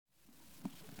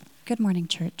Good morning,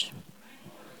 church.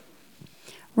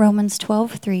 Romans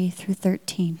 12:3 through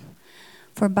 13.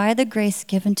 For by the grace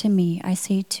given to me, I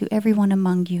say to everyone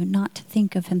among you not to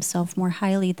think of himself more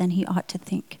highly than he ought to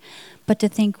think, but to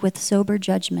think with sober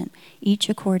judgment, each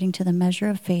according to the measure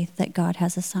of faith that God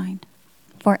has assigned.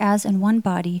 For as in one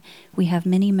body we have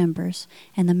many members,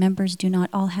 and the members do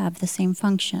not all have the same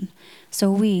function,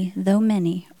 so we, though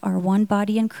many, are one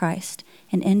body in Christ,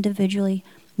 and individually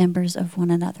members of one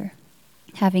another.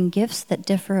 Having gifts that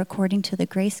differ according to the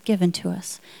grace given to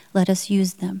us, let us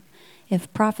use them.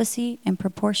 If prophecy, in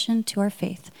proportion to our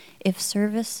faith; if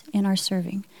service, in our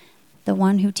serving; the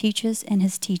one who teaches, in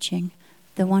his teaching;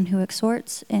 the one who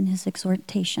exhorts, in his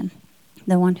exhortation;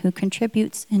 the one who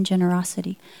contributes, in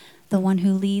generosity; the one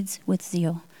who leads, with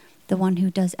zeal; the one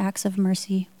who does acts of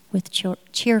mercy, with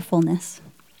cheerfulness.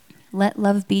 Let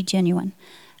love be genuine.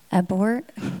 Abhor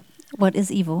what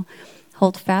is evil.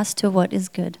 Hold fast to what is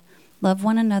good. Love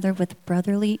one another with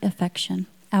brotherly affection.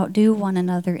 Outdo one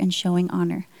another in showing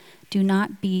honor. Do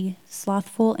not be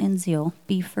slothful in zeal.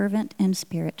 Be fervent in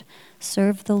spirit.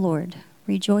 Serve the Lord.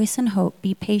 Rejoice in hope.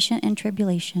 Be patient in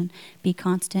tribulation. Be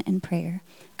constant in prayer.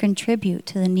 Contribute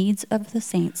to the needs of the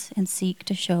saints and seek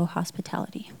to show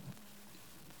hospitality.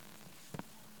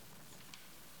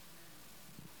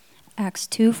 Acts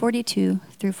 2:42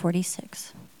 through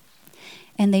 46.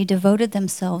 And they devoted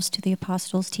themselves to the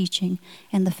apostles' teaching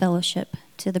and the fellowship,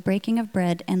 to the breaking of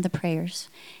bread and the prayers.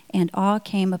 And awe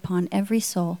came upon every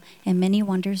soul, and many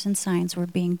wonders and signs were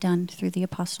being done through the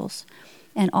apostles.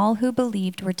 And all who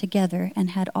believed were together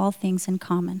and had all things in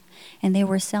common. And they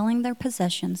were selling their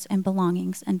possessions and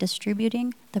belongings and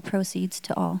distributing the proceeds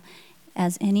to all,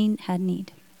 as any had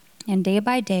need. And day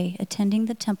by day, attending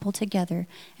the temple together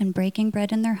and breaking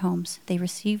bread in their homes, they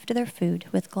received their food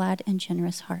with glad and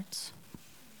generous hearts.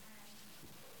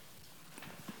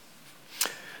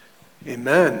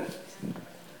 Amen.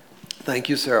 Thank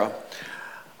you, Sarah.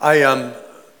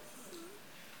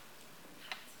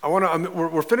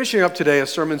 We're finishing up today a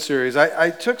sermon series. I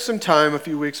took some time a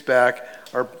few weeks back,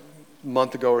 or a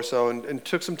month ago or so, and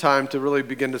took some time to really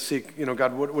begin to seek,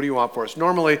 God, what do you want for us?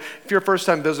 Normally, if you're a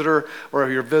first-time visitor or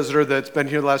if you're a visitor that's been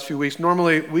here the last few weeks,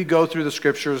 normally we go through the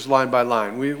scriptures line by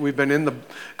line. We've been in the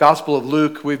Gospel of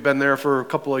Luke. We've been there for a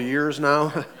couple of years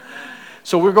now.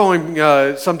 So we're going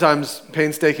sometimes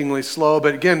painstakingly slow,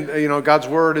 but again, God's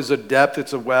Word is a depth,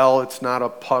 it's a well, it's not a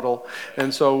puddle.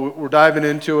 And so we're diving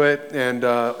into it and,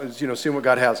 seeing what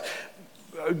God has.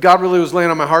 God really was laying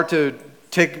on my heart to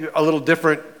take a little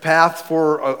different path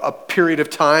for a period of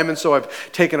time, and so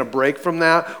I've taken a break from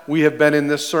that. We have been in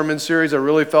this sermon series. I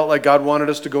really felt like God wanted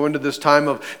us to go into this time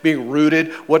of being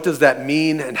rooted. What does that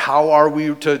mean, and how are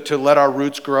we to let our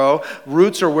roots grow?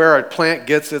 Roots are where a plant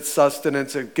gets its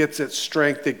sustenance, it gets its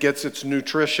strength, it gets its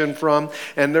nutrition from,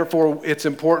 and therefore it's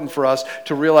important for us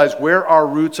to realize where our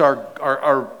roots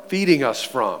are feeding us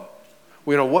from.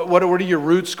 What are your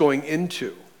roots going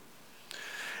into?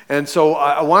 And so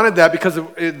I wanted that because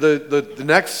the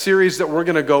next series that we're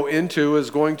going to go into is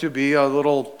going to be a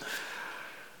little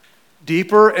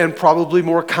deeper and probably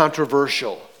more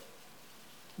controversial.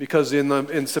 Because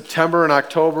in September and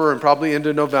October and probably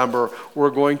into November, we're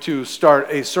going to start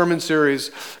a sermon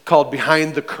series called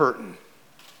Behind the Curtain.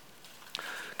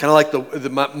 Kind of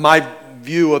like my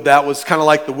view of that was kind of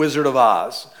like the Wizard of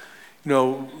Oz.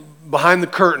 Behind the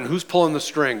curtain, who's pulling the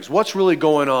strings? What's really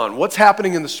going on? What's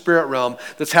happening in the spirit realm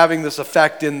that's having this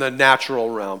effect in the natural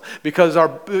realm? Because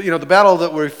the battle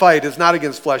that we fight is not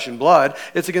against flesh and blood.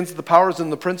 It's against the powers and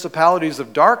the principalities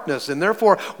of darkness. And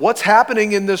therefore, what's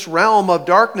happening in this realm of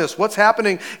darkness? What's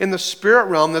happening in the spirit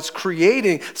realm that's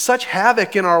creating such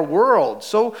havoc in our world?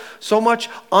 So much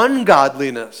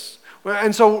ungodliness.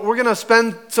 And so we're going to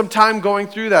spend some time going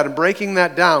through that and breaking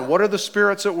that down. What are the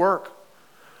spirits at work?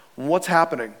 What's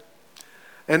happening?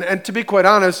 And to be quite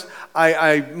honest,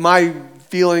 my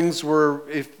feelings were,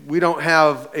 if we don't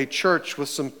have a church with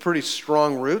some pretty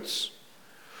strong roots,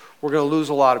 we're going to lose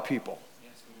a lot of people.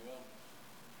 Yes,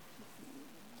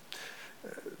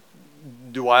 we will.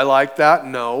 Do I like that?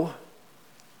 No.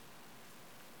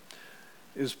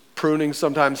 Is pruning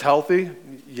sometimes healthy?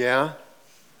 Yeah.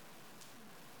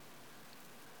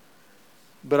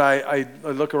 But I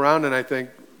look around and I think,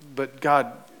 but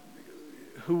God,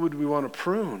 who would we want to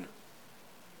prune?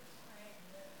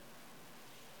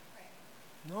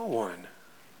 No one.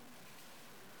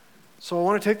 So I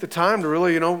want to take the time to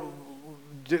really,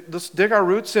 let's dig our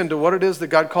roots into what it is that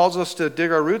God calls us to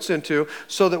dig our roots into,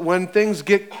 so that when things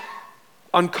get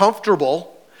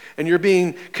uncomfortable and you're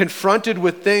being confronted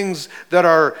with things that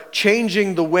are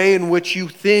changing the way in which you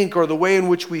think or the way in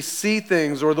which we see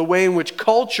things or the way in which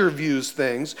culture views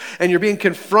things, and you're being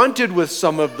confronted with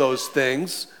some of those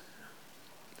things,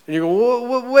 and you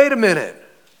go, wait a minute.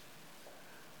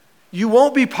 You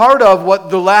won't be part of what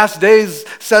the last days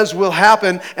says will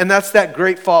happen, and that's that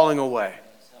great falling away.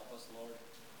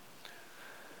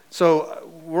 So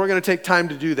we're going to take time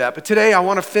to do that. But today I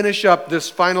want to finish up this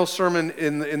final sermon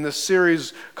in this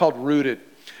series called Rooted,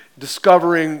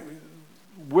 discovering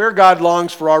where God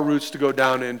longs for our roots to go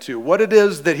down into, what it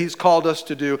is that He's called us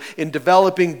to do in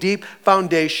developing deep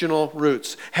foundational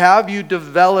roots. Have you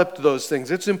developed those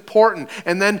things? It's important.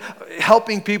 And then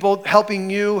helping people, helping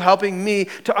you, helping me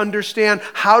to understand,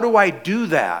 how do I do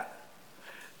that?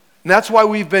 And that's why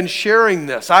we've been sharing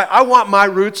this. I want my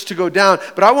roots to go down,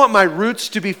 but I want my roots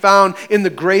to be found in the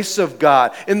grace of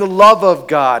God, in the love of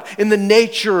God, in the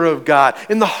nature of God,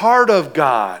 in the heart of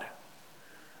God.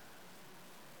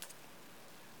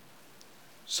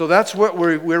 So that's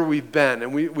where we've been.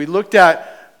 And we looked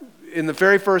at, in the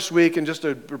very first week, and just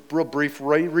a real brief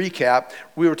recap,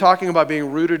 we were talking about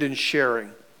being rooted in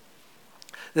sharing.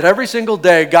 That every single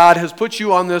day God has put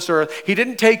you on this earth. He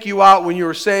didn't take you out when you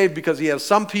were saved because He has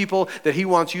some people that He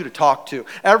wants you to talk to.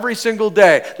 Every single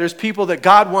day there's people that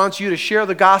God wants you to share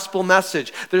the gospel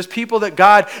message. There's people that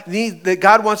God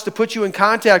wants to put you in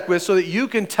contact with so that you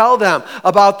can tell them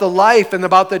about the life and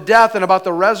about the death and about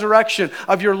the resurrection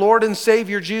of your Lord and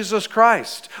Savior Jesus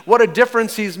Christ. What a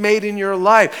difference He's made in your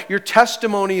life. Your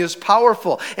testimony is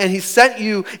powerful, and He sent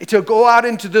you to go out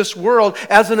into this world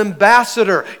as an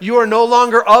ambassador. You are no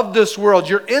longer of this world.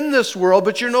 You're in this world,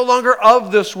 but you're no longer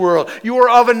of this world. You are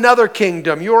of another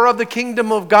kingdom. You are of the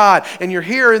kingdom of God, and you're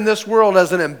here in this world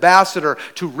as an ambassador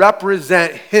to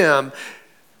represent Him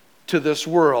to this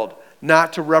world,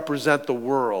 not to represent the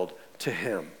world to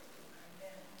Him.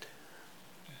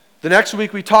 The next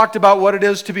week we talked about what it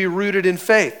is to be rooted in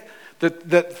faith.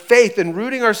 That faith and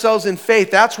rooting ourselves in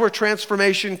faith, that's where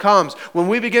transformation comes. When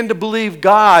we begin to believe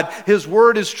God, His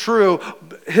Word is true.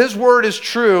 His Word is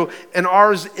true and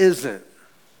ours isn't.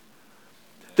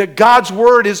 That God's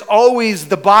Word is always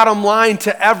the bottom line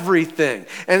to everything.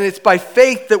 And it's by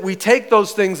faith that we take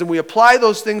those things and we apply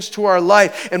those things to our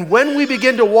life. And when we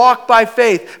begin to walk by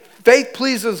faith, faith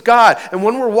pleases God. And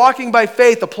when we're walking by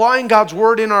faith, applying God's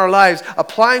Word in our lives,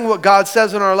 applying what God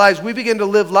says in our lives, we begin to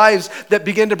live lives that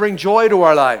begin to bring joy to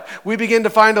our life. We begin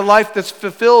to find a life that's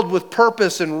fulfilled with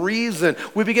purpose and reason.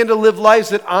 We begin to live lives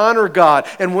that honor God.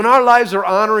 And when our lives are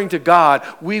honoring to God,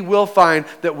 we will find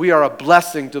that we are a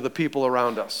blessing to the people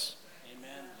around us. Amen.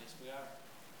 Yes, we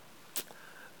are.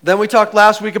 Then we talked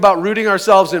last week about rooting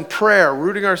ourselves in prayer,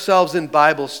 rooting ourselves in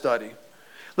Bible study.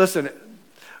 Listen,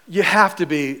 you have to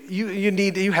be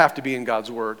in God's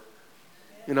Word.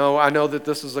 You know, I know that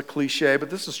this is a cliche, but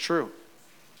this is true.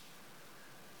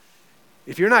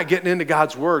 If you're not getting into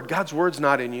God's Word's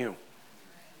not in you.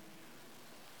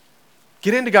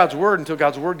 Get into God's Word until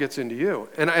God's Word gets into you.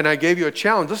 And I gave you a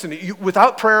challenge. Listen,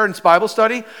 without prayer and Bible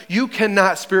study, you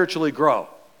cannot spiritually grow.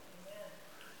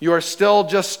 You are still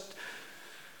just,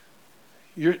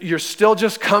 you're still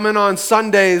just coming on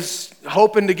Sundays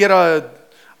hoping to get a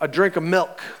drink of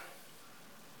milk.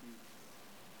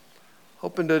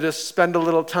 Hoping to just spend a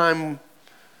little time,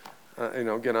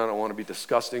 again, I don't want to be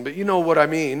disgusting, but you know what I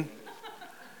mean.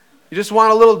 You just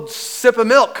want a little sip of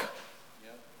milk.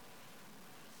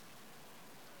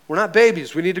 We're not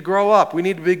babies. We need to grow up. We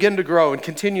need to begin to grow and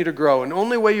continue to grow. And the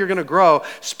only way you're going to grow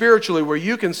spiritually, where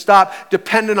you can stop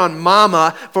dependent on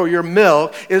mama for your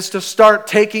milk, is to start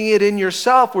taking it in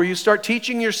yourself, where you start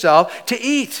teaching yourself to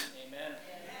eat. Amen.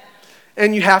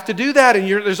 And you have to do that, and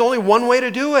there's only one way to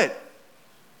do it.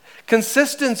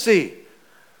 Consistency.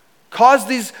 Cause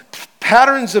these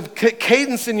patterns of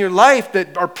cadence in your life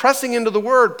that are pressing into the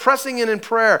Word, pressing in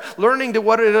prayer, learning to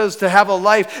what it is to have a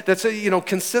life that's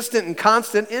consistent and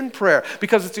constant in prayer,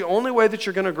 because it's the only way that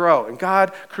you're going to grow. And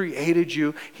God created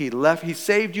you. He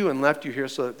saved you and left you here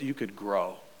so that you could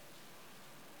grow.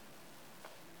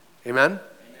 Amen? Amen.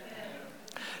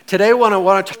 Today I want to talk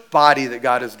about the body that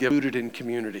God has given, rooted in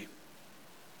community.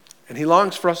 And He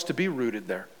longs for us to be rooted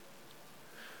there.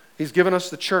 He's given us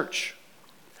the church.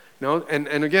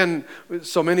 And again,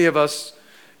 so many of us,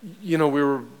 we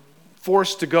were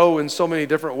forced to go in so many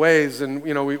different ways. And,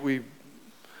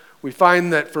 we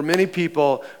find that for many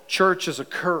people, church is a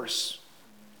curse.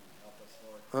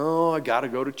 Oh, I got to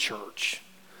go to church.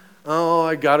 Oh,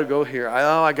 I got to go here.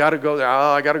 Oh, I got to go there.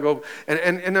 Oh, I got to go.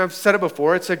 And I've said it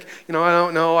before. It's like, I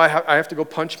don't know. I have to go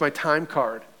punch my time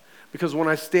card. Because when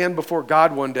I stand before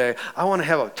God one day, I want to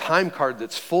have a time card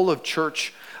that's full of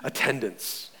church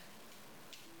attendance.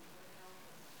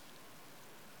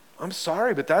 I'm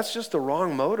sorry, but that's just the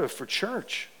wrong motive for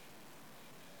church.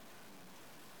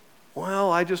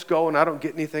 Well, I just go and I don't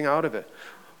get anything out of it.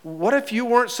 What if you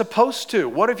weren't supposed to?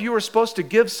 What if you were supposed to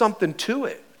give something to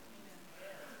it?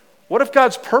 What if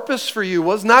God's purpose for you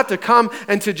was not to come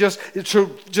and to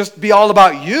just be all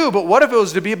about you, but what if it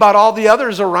was to be about all the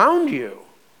others around you?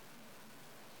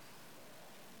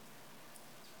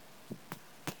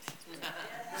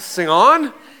 Sing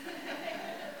on.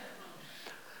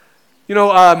 You know,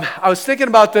 I was thinking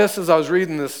about this as I was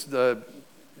reading this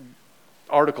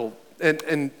article,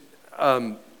 and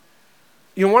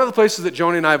you know, one of the places that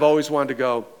Joni and I have always wanted to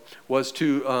go was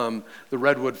to the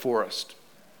Redwood Forest.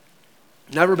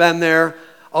 Never been there,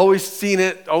 always seen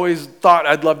it, always thought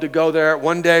I'd love to go there.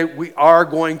 One day we are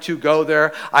going to go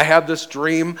there. I have this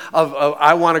dream of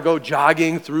I want to go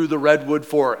jogging through the Redwood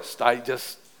Forest. I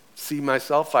just see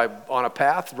myself on a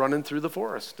path running through the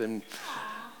forest. And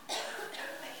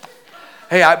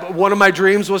hey, one of my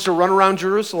dreams was to run around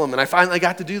Jerusalem, and I finally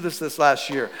got to do this last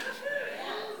year.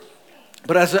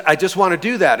 But I just want to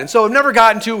do that. And so I've never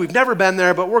gotten to, we've never been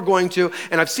there, but we're going to.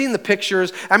 And I've seen the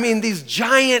pictures. I mean, these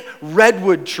giant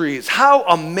redwood trees. How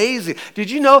amazing.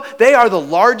 Did you know they are the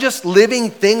largest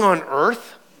living thing on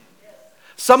earth?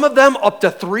 Some of them up to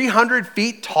 300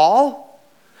 feet tall.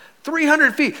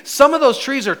 300 feet. Some of those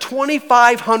trees are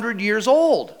 2,500 years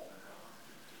old.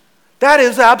 That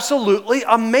is absolutely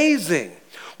amazing.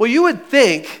 Well, you would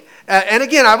think, and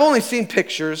again, I've only seen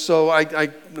pictures, so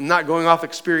I'm not going off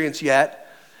experience yet.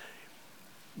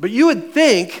 But you would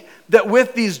think that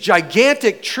with these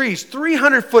gigantic trees,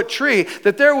 300-foot tree,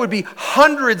 that there would be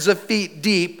hundreds of feet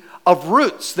deep of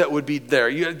roots that would be there.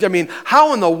 I mean,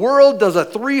 how in the world does a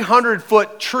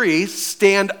 300-foot tree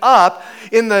stand up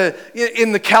in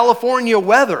the California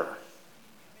weather?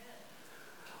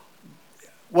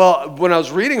 Well, when I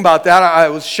was reading about that, I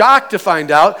was shocked to find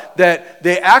out that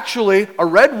a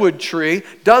redwood tree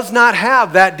does not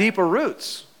have that deep of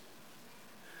roots.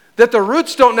 That the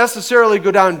roots don't necessarily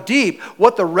go down deep.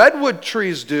 What the redwood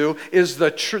trees do is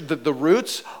the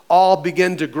roots all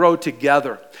begin to grow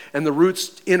together, and the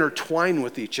roots intertwine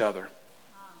with each other.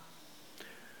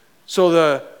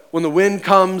 So when the wind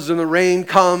comes and the rain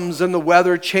comes and the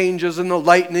weather changes and the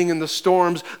lightning and the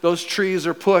storms, those trees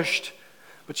are pushed.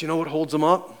 But you know what holds them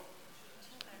up?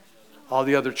 All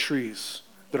the other trees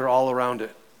that are all around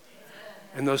it.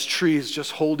 And those trees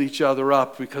just hold each other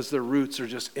up because their roots are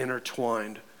just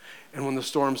intertwined. And when the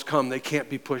storms come, they can't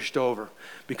be pushed over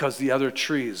because the other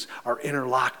trees are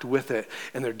interlocked with it.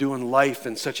 And they're doing life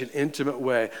in such an intimate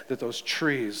way that those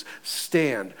trees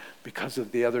stand because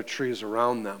of the other trees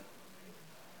around them.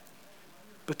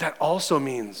 But that also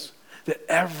means that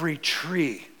every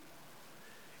tree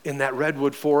in that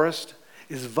redwood forest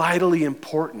is vitally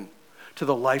important to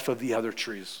the life of the other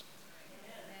trees.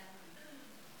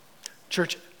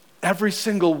 Church, every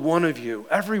single one of you,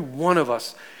 every one of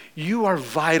us, you are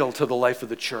vital to the life of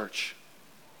the church.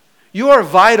 You are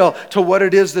vital to what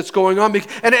it is that's going on.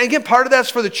 And again, part of that's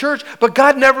for the church, but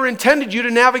God never intended you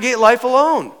to navigate life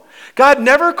alone. God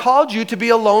never called you to be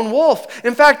a lone wolf.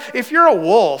 In fact, if you're a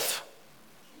wolf,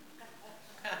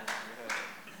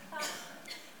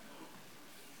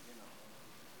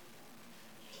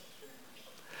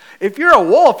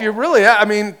 you're really, I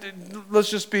mean, let's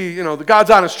just be, the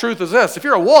God's honest truth is this. If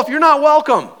you're a wolf, you're not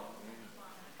welcome.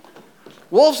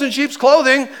 Wolves in sheep's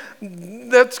clothing,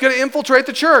 that's going to infiltrate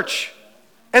the church.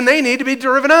 And they need to be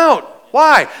driven out.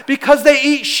 Why? Because they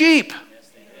eat sheep.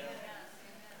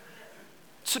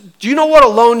 So, do you know what a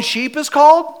lone sheep is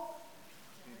called?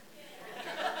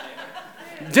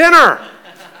 Dinner.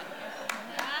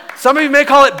 Some of you may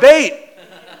call it bait.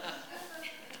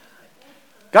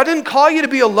 God didn't call you to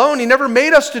be alone. He never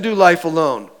made us to do life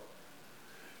alone.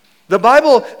 The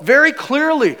Bible very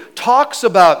clearly talks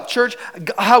about, church,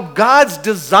 how God's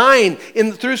design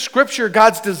through Scripture,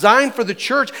 God's design for the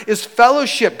church is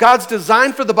fellowship. God's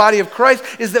design for the body of Christ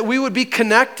is that we would be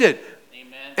connected,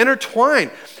 amen,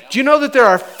 intertwined. Yeah. Do you know that there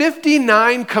are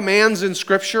 59 commands in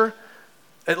Scripture,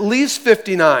 at least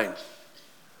 59,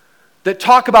 that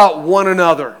talk about one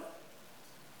another,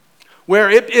 where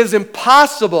it is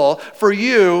impossible for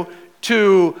you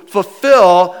to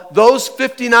fulfill those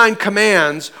 59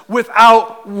 commands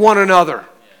without one another.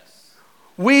 Yes.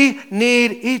 We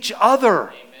need each other.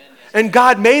 Amen. And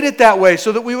God made it that way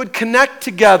so that we would connect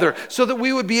together, so that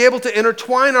we would be able to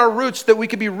intertwine our roots, that we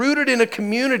could be rooted in a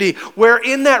community where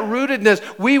in that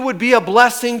rootedness we would be a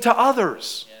blessing to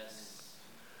others.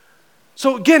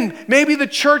 So again, maybe the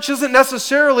church isn't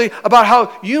necessarily about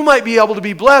how you might be able to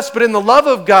be blessed, but in the love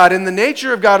of God, in the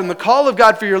nature of God, in the call of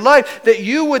God for your life, that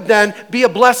you would then be a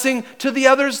blessing to the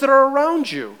others that are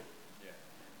around you.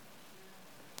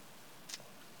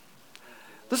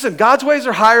 Listen, God's ways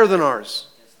are higher than ours.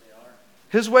 Yes, they are.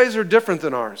 His ways are different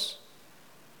than ours.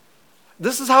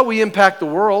 This is how we impact the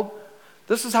world.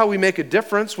 This is how we make a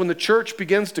difference when the church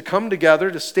begins to come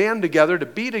together, to stand together, to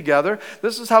be together.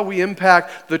 This is how we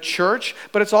impact the church,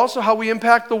 but it's also how we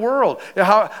impact the world.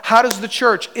 How does the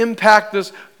church impact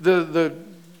the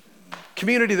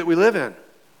community that we live in?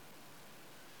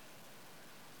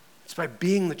 It's by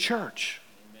being the church.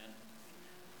 Amen.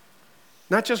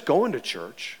 Not just going to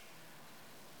church.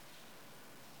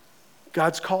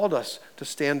 God's called us to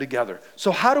stand together.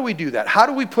 So how do we do that? How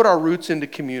do we put our roots into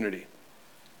community?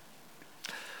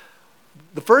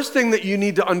 The first thing that you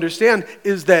need to understand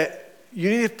is that you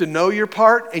need to know your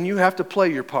part and you have to play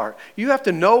your part. You have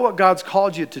to know what God's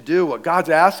called you to do, what God's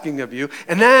asking of you,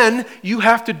 and then you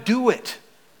have to do it.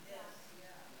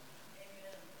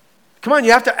 Come on,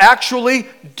 you have to actually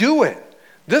do it.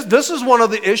 This is one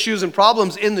of the issues and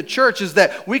problems in the church is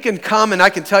that we can come and I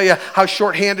can tell you how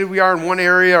shorthanded we are in one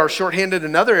area or shorthanded in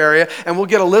another area, and we'll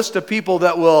get a list of people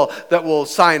that will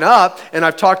sign up. And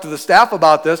I've talked to the staff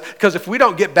about this because if we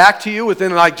don't get back to you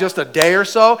within like just a day or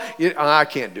so, I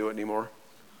can't do it anymore.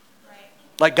 Right.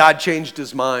 Like God changed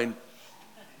his mind.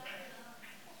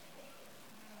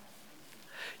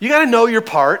 You got to know your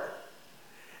part,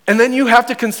 and then you have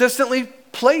to consistently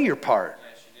play your part.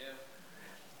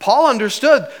 Paul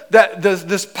understood that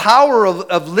this power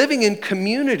of living in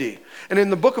community. And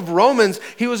in the book of Romans,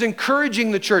 he was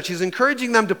encouraging the church. He's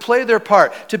encouraging them to play their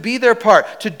part, to be their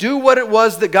part, to do what it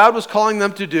was that God was calling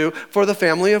them to do for the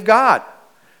family of God.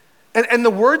 And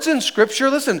the words in Scripture,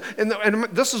 listen, and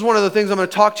this is one of the things I'm going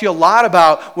to talk to you a lot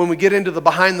about when we get into the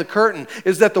behind the curtain,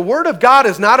 is that the Word of God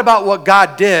is not about what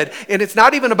God did, and it's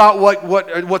not even about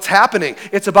what's happening.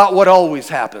 It's about what always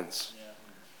happens.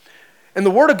 And the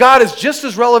Word of God is just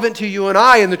as relevant to you and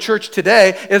I in the church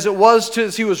today as it was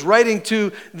as he was writing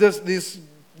to these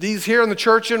here in the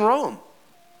church in Rome.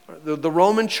 The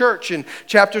Roman church in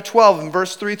chapter 12 and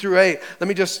verse 3 through 8. Let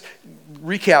me just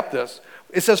recap this.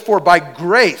 It says, "For by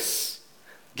grace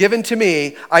given to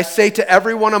me, I say to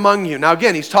everyone among you." Now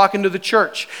again, he's talking to the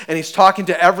church, and he's talking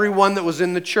to everyone that was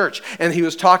in the church, and he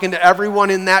was talking to everyone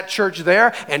in that church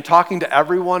there, and talking to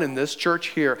everyone in this church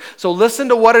here. So listen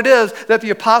to what it is that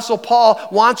the Apostle Paul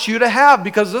wants you to have,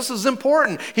 because this is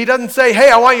important. He doesn't say,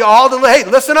 "Hey, I want you all to, hey,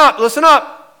 listen up, listen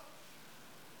up."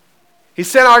 He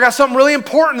said, "I got something really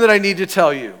important that I need to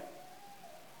tell you."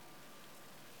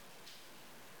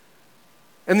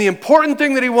 And the important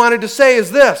thing that he wanted to say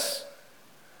is this: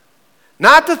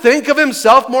 not to think of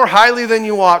himself more highly than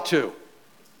you ought to.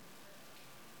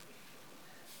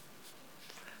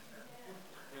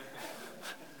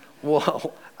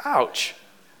 Well, ouch.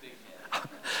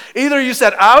 Either you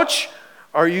said ouch,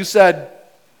 or you said,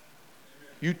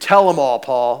 you tell them all,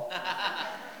 Paul.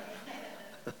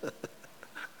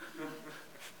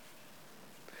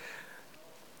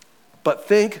 But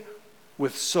think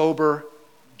with sober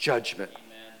judgment.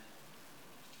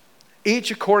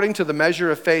 Each according to the measure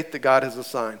of faith that God has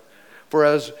assigned. For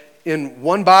as in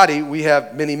one body we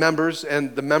have many members,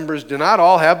 and the members do not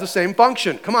all have the same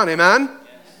function. Come on, amen? Yes.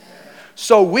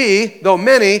 So we, though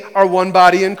many, are one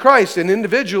body in Christ, and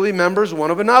individually members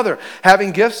one of another.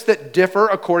 Having gifts that differ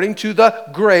according to the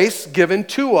grace given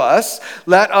to us,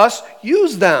 let us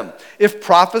use them. If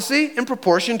prophecy, in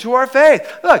proportion to our faith.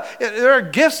 Look, there are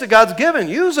gifts that God's given.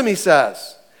 Use them, he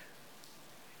says.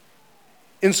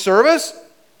 In service,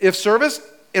 if service,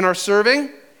 in our serving,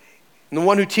 and the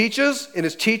one who teaches in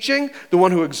his teaching, the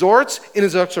one who exhorts in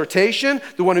his exhortation,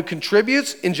 the one who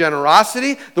contributes in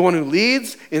generosity, the one who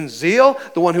leads in zeal,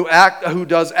 the one who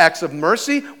does acts of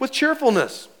mercy with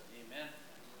cheerfulness. Amen.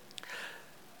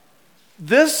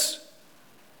 This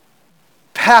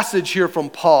passage here from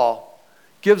Paul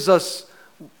gives us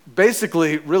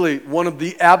basically really one of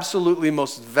the absolutely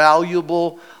most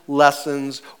valuable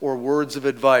lessons or words of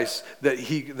advice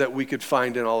that we could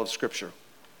find in all of Scripture.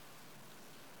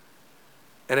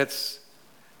 And it's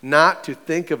not to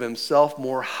think of himself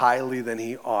more highly than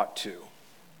he ought to,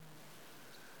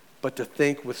 but to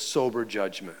think with sober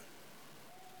judgment.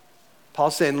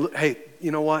 Paul's saying, hey,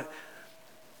 you know what?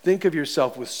 Think of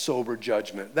yourself with sober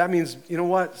judgment. That means, you know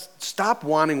what? Stop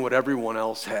wanting what everyone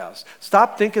else has.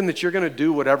 Stop thinking that you're going to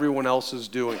do what everyone else is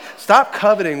doing. Stop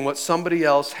coveting what somebody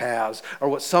else has, or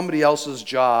what somebody else's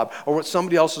job, or what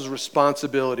somebody else's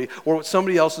responsibility, or what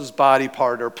somebody else's body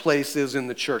part or place is in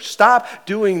the church. Stop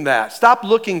doing that. Stop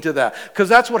looking to that, because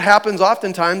that's what happens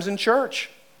oftentimes in church.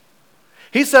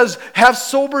 He says, have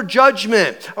sober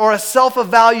judgment, or a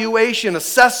self-evaluation,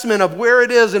 assessment of where it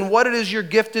is and what it is you're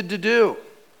gifted to do.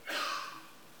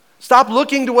 Stop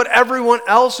looking to what everyone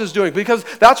else is doing, because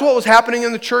that's what was happening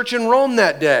in the church in Rome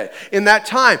that day, in that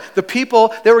time. The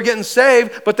people, they were getting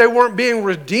saved, but they weren't being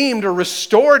redeemed or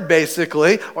restored,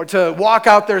 basically, or to walk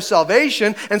out their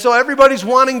salvation. And so everybody's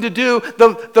wanting to do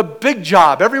the big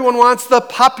job. Everyone wants the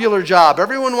popular job.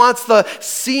 Everyone wants the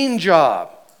seen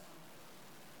job.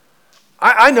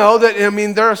 I know that,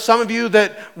 there are some of you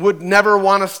that would never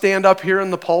want to stand up here in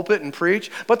the pulpit and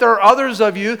preach, but there are others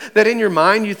of you that in your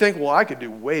mind you think, well, I could do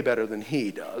way better than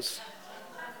he does.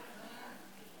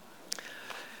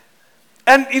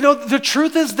 And, the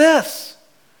truth is this.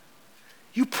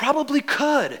 You probably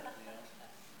could.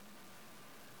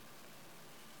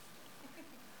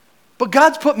 But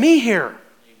God's put me here.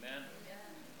 Amen.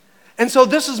 And so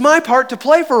this is my part to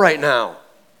play for right now.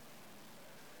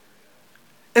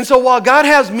 And so while God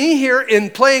has me here in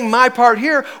playing my part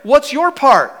here, what's your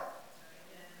part?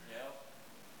 Yep.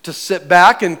 To sit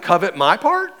back and covet my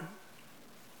part?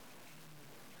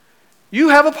 You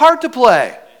have a part to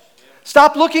play.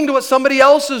 Stop looking to what somebody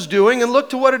else is doing and look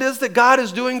to what it is that God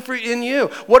is doing in you.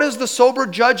 What is the sober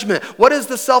judgment? What is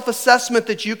the self-assessment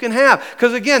that you can have?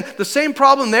 Because again, the same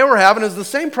problem they were having is the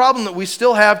same problem that we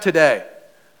still have today.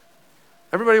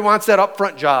 Everybody wants that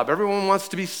upfront job. Everyone wants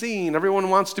to be seen. Everyone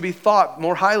wants to be thought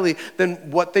more highly than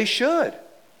what they should.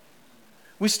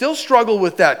 We still struggle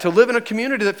with that, to live in a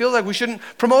community that feels like we shouldn't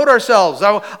promote ourselves.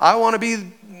 I want to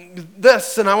be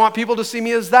this, and I want people to see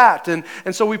me as that. And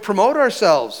so we promote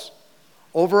ourselves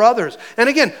over others. And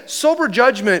again, sober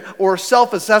judgment or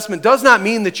self-assessment does not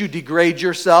mean that you degrade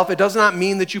yourself. It does not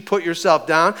mean that you put yourself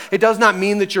down. It does not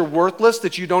mean that you're worthless,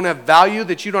 that you don't have value,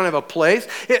 that you don't have a place.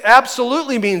 It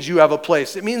absolutely means you have a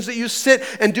place. It means that you sit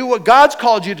and do what God's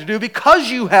called you to do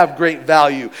because you have great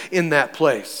value in that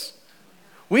place.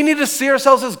 We need to see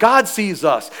ourselves as God sees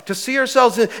us, to see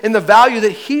ourselves in the value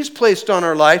that He's placed on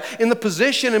our life, in the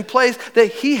position and place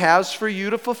that He has for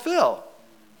you to fulfill.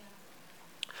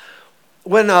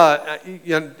 When I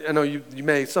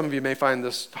know some of you may find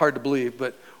this hard to believe,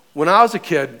 but when I was a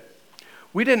kid,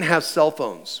 we didn't have cell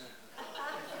phones.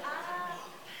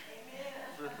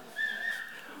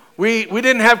 We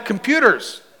didn't have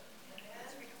computers.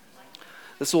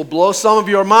 This will blow some of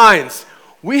your minds.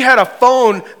 We had a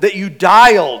phone that you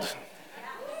dialed,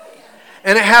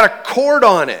 and it had a cord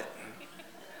on it.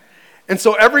 And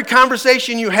so every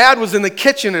conversation you had was in the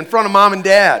kitchen in front of mom and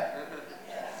dad.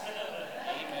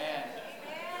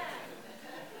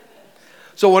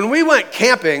 So when we went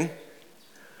camping,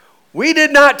 we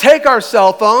did not take our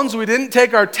cell phones, we didn't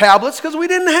take our tablets because we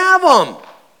didn't have them.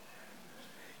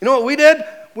 You know what we did?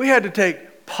 We had to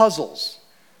take puzzles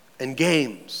and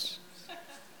games.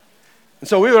 And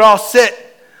so we would all sit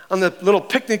on the little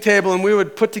picnic table and we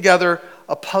would put together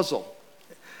a puzzle.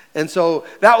 And so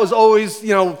that was always,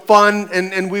 fun,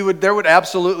 and we'd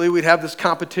have this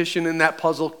competition in that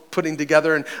puzzle putting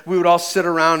together, and we would all sit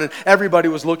around, and everybody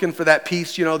was looking for that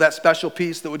piece, that special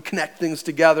piece that would connect things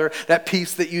together, that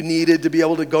piece that you needed to be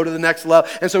able to go to the next level.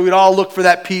 And so we'd all look for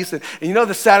that piece, and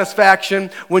the satisfaction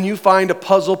when you find a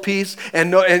puzzle piece,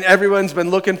 and everyone's been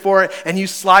looking for it, and you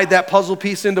slide that puzzle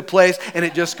piece into place, and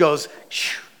it just goes,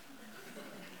 shoo.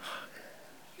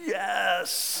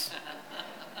 Yes.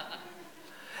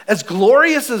 As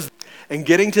glorious as, and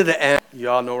getting to the end,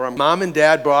 y'all know where Mom and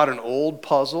Dad brought an old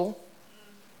puzzle.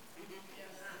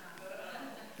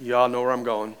 Y'all know where I'm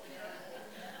going.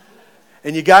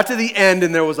 And you got to the end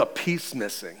and there was a piece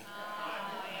missing.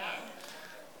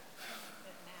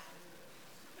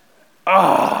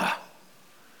 That's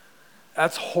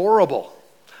horrible.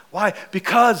 Why?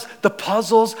 Because the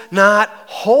puzzle's not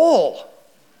whole.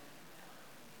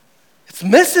 It's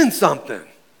missing something.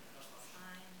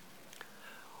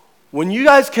 When you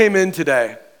guys came in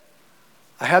today,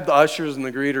 I had the ushers and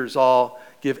the greeters all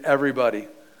give everybody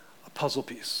a puzzle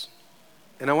piece.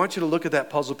 And I want you to look at that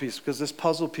puzzle piece, because this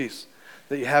puzzle piece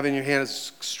that you have in your hand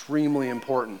is extremely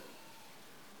important.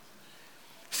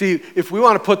 See, if we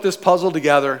want to put this puzzle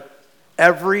together,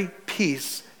 every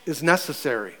piece is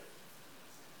necessary.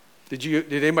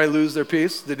 Did anybody lose their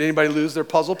piece? Did anybody lose their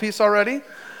puzzle piece already?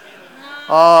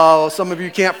 Oh, some of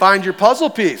you can't find your puzzle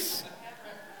piece.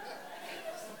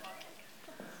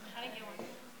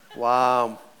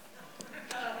 Wow.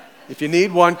 If you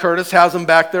need one, Curtis has them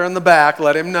back there in the back.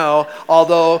 Let him know.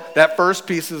 Although that first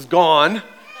piece is gone.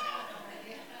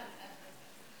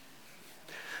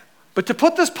 But to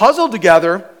put this puzzle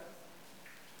together,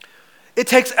 it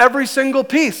takes every single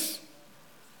piece.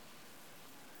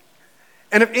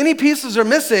 And if any pieces are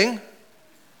missing,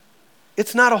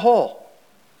 it's not a whole.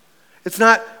 It's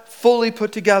not fully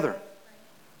put together.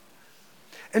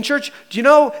 And church, do you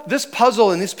know this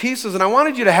puzzle and these pieces, and I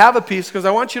wanted you to have a piece because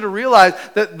I want you to realize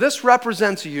that this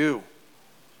represents you.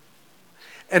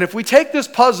 And if we take this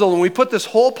puzzle and we put this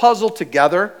whole puzzle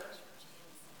together,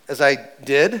 as I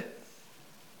did,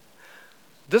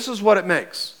 this is what it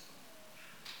makes.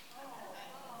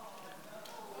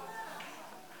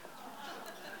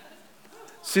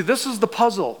 See, this is the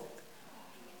puzzle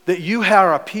that you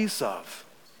are a piece of.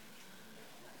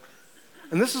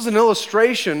 And this is an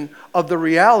illustration of the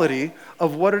reality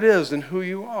of what it is and who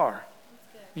you are.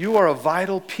 You are a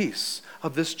vital piece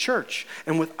of this church.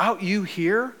 And without you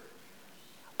here,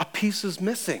 a piece is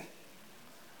missing.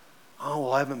 Oh,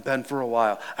 well, I haven't been for a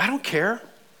while. I don't care.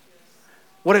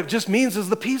 What it just means is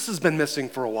the piece has been missing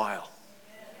for a while.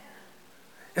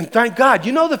 And thank God,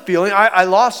 you know the feeling. I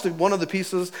lost one of the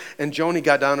pieces, and Joni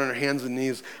got down on her hands and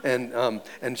knees, and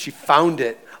she found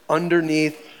it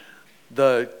underneath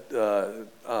the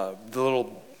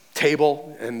little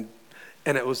table, and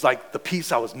it was like the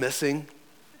piece I was missing.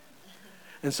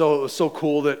 And so it was so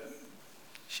cool that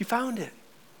she found it.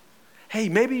 Hey,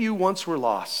 maybe you once were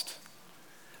lost,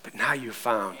 but now you're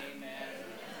found.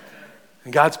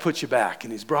 And God's put you back,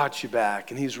 and He's brought you back,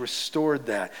 and He's restored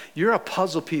that. You're a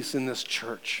puzzle piece in this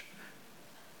church,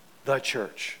 the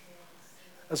church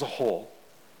as a whole,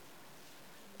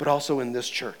 but also in this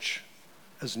church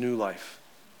as New Life.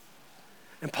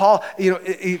 And Paul, he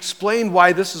explained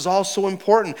why this is all so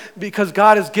important, because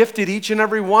God has gifted each and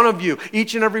every one of you,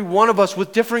 each and every one of us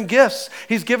with different gifts.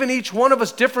 He's given each one of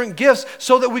us different gifts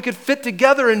so that we could fit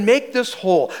together and make this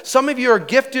whole. Some of you are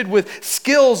gifted with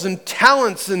skills and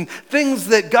talents and things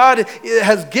that God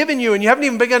has given you, and you haven't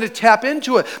even begun to tap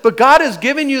into it. But God has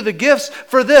given you the gifts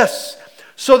for this,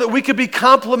 so that we could be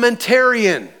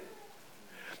complementarian.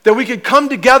 That we could come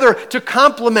together to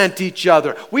complement each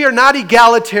other. We are not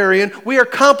egalitarian, we are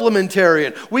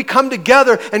complementarian. We come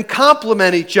together and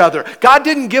complement each other. God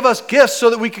didn't give us gifts so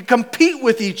that we could compete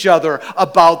with each other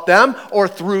about them or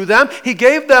through them. He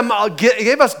gave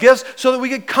us gifts so that we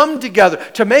could come together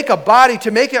to make a body, to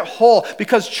make it whole.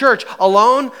 Because church,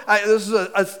 alone,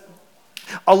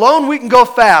 alone we can go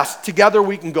fast, together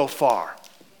we can go far.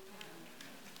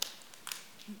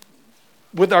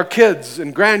 With our kids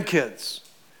and grandkids.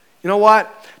 You know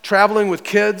what? Traveling with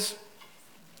kids,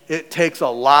 it takes a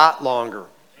lot longer.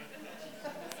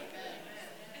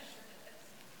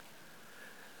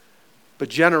 But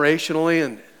generationally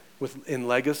and in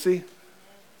legacy,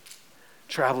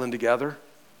 traveling together,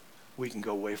 we can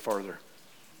go way farther.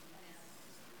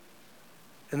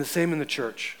 And the same in the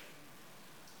church.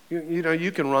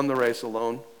 You can run the race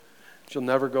alone, but you'll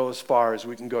never go as far as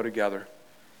we can go together.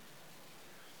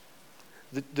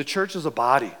 The church is a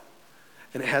body.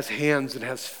 And it has hands, it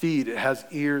has feet, it has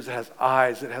ears, it has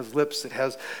eyes, it has lips, it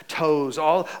has toes,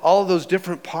 all of those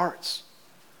different parts.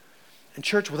 And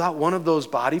church, without one of those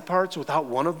body parts, without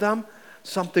one of them,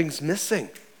 something's missing.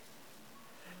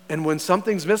 And when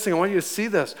something's missing, I want you to see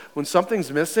this. When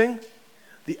something's missing,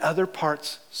 the other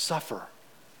parts suffer.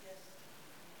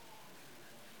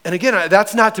 And again,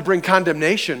 that's not to bring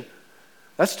condemnation.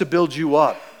 That's to build you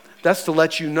up. That's to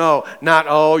let you know, not,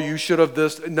 oh, you should have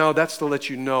this. No, that's to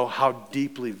let you know how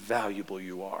deeply valuable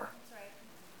you are. That's right.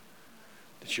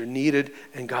 That you're needed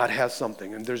and God has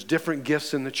something. And there's different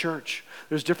gifts in the church.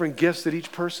 There's different gifts that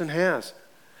each person has.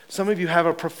 Some of you have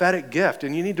a prophetic gift,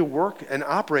 and you need to work and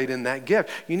operate in that gift.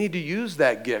 You need to use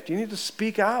that gift. You need to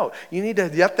speak out. You need to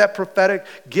let that prophetic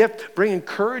gift bring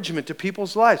encouragement to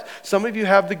people's lives. Some of you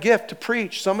have the gift to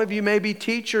preach. Some of you may be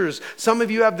teachers. Some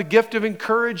of you have the gift of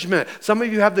encouragement. Some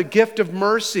of you have the gift of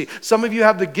mercy. Some of you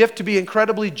have the gift to be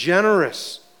incredibly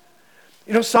generous.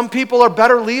 Some people are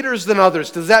better leaders than others.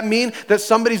 Does that mean that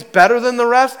somebody's better than the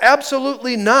rest?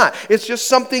 Absolutely not. It's just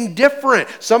something different.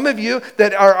 Some of you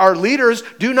that are leaders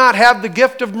do not have the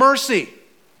gift of mercy.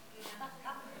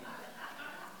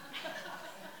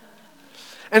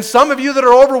 And some of you that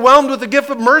are overwhelmed with the gift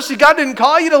of mercy, God didn't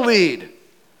call you to lead.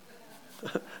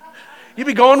 You'd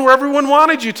be going where everyone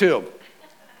wanted you to.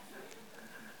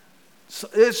 So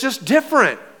it's just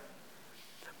different.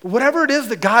 Whatever it is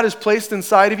that God has placed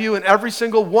inside of you, and every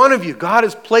single one of you, God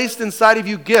has placed inside of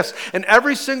you gifts. And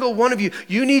every single one of you,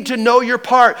 you need to know your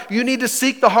part. You need to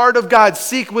seek the heart of God.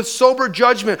 Seek with sober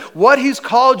judgment what He's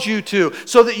called you to,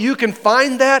 so that you can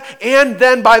find that, and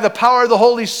then by the power of the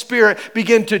Holy Spirit,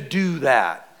 begin to do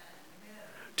that.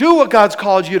 Do what God's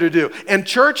called you to do. And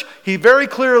church, He very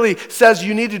clearly says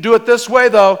you need to do it this way,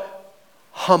 though,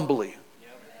 humbly.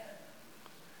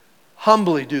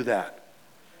 Humbly do that.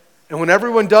 And when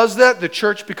everyone does that, the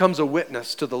church becomes a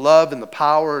witness to the love and the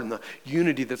power and the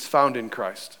unity that's found in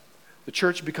Christ. The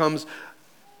church becomes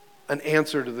an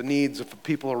answer to the needs of the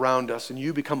people around us, and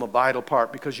you become a vital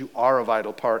part because you are a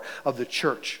vital part of the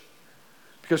church.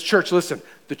 Because church, listen,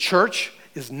 the church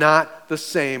is not the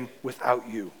same without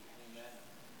you.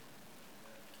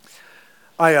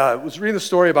 I was reading a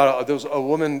story about there was a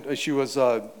woman. She was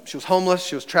homeless.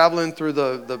 She was traveling through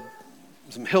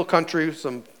some hill country,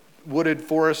 some wooded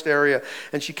forest area,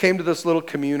 and she came to this little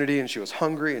community, and she was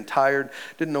hungry and tired,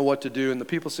 didn't know what to do, and the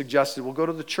people suggested, well, go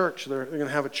to the church. They're going to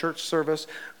have a church service.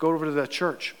 Go over to that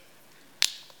church.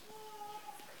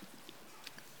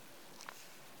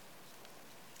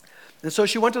 And so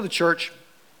she went to the church.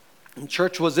 The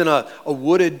church was in a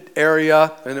wooded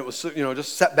area, and it was,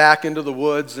 just set back into the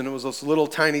woods, and it was this little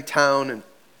tiny town, and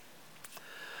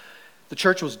the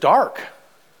church was dark.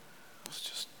 It was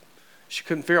just, she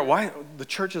couldn't figure out why the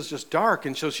church is just dark,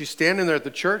 and so she's standing there at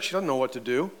the church. She doesn't know what to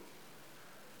do.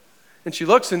 And she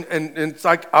looks, and it's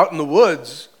like out in the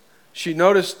woods, she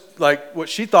noticed like what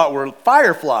she thought were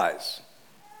fireflies.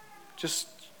 Just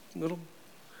little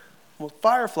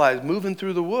fireflies moving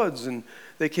through the woods, and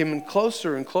they came in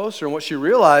closer and closer, and what she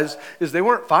realized is they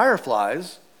weren't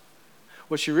fireflies.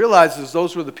 What she realized is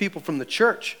those were the people from the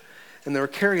church, and they were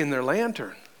carrying their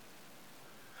lantern.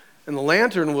 And the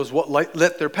lantern was what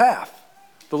lit their path.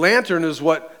 The lantern is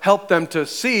what helped them to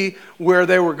see where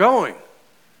they were going.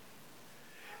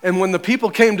 And when the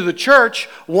people came to the church,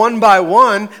 one by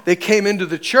one, they came into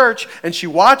the church, and she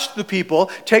watched the people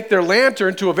take their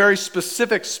lantern to a very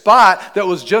specific spot that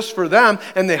was just for them,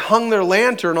 and they hung their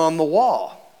lantern on the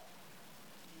wall.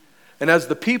 And as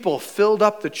the people filled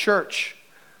up the church,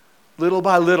 little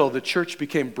by little, the church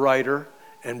became brighter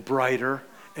and brighter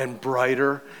and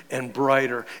brighter and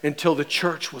brighter until the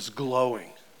church was glowing.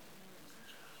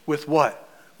 With what?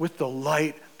 With the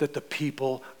light that the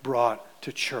people brought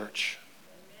to church.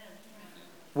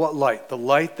 What light? The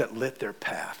light that lit their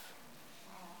path.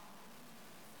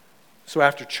 So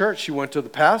after church, she went to the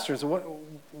pastor and said,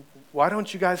 why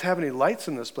don't you guys have any lights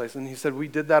in this place? And he said, we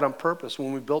did that on purpose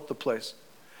when we built the place.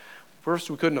 First,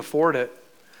 we couldn't afford it,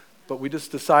 but we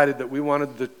just decided that we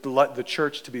wanted the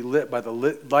church to be lit by the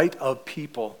light of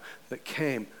people that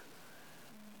came.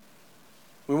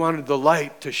 We wanted the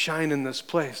light to shine in this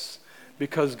place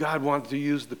because God wanted to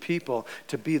use the people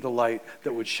to be the light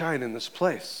that would shine in this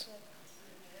place.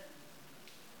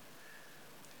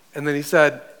 And then he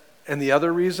said, and the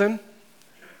other reason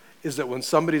is that when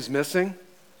somebody's missing,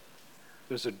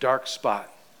 there's a dark spot.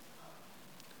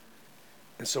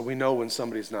 And so we know when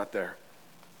somebody's not there.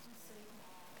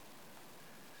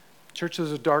 Church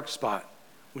is a dark spot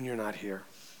when you're not here.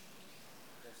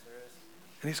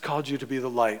 And he's called you to be the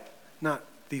light, not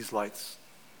these lights.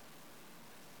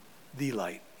 The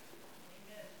light.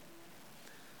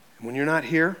 And when you're not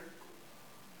here,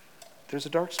 there's a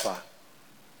dark spot.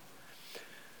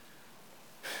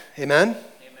 Amen? Amen.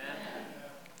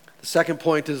 The second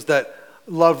point is that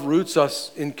love roots us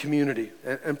in community.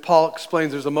 And Paul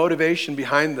explains there's a motivation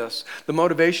behind this. The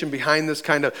motivation behind this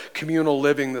kind of communal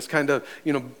living, this kind of,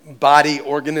 body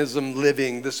organism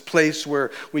living, this place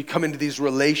where we come into these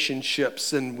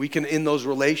relationships and we can, in those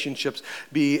relationships,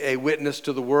 be a witness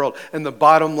to the world. And the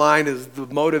bottom line is the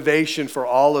motivation for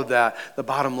all of that. The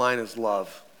bottom line is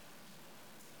love.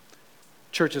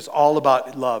 Church is all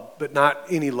about love, but not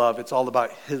any love. It's all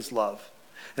about his love.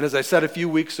 And as I said a few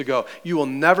weeks ago, you will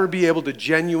never be able to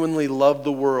genuinely love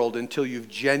the world until you've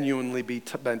genuinely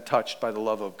been touched by the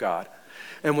love of God.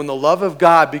 And when the love of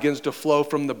God begins to flow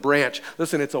from the branch,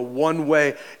 listen, it's a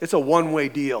one-way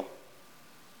deal.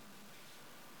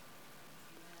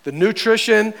 The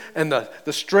nutrition and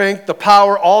the strength, the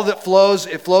power, all that flows,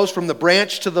 it flows from the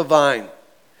branch to the vine.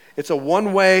 It's a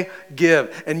one-way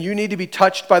give, and you need to be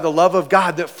touched by the love of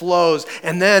God that flows.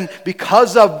 And then,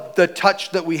 because of the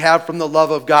touch that we have from the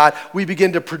love of God, we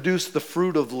begin to produce the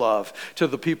fruit of love to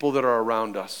the people that are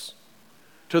around us,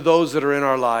 to those that are in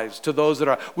our lives, to those that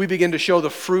are. We begin to show the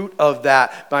fruit of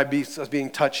that by being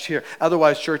touched here.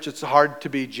 Otherwise, church, it's hard to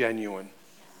be genuine.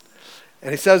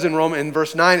 And he says in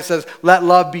verse 9, it says, let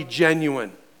love be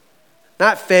genuine.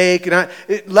 Not fake.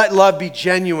 Let love be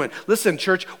genuine. Listen,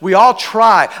 church, we all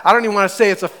try. I don't even want to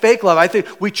say it's a fake love. I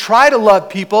think we try to love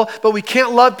people, but we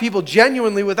can't love people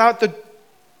genuinely without the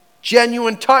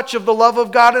genuine touch of the love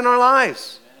of God in our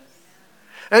lives.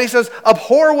 And he says,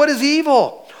 abhor what is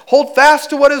evil. Hold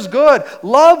fast to what is good.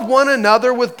 Love one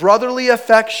another with brotherly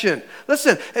affection.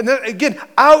 Listen, and then again,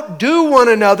 outdo one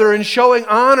another in showing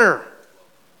honor.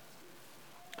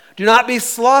 Do not be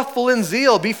slothful in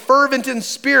zeal. Be fervent in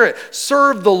spirit.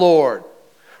 Serve the Lord.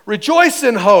 Rejoice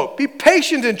in hope. Be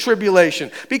patient in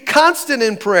tribulation. Be constant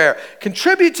in prayer.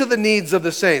 Contribute to the needs of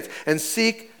the saints. And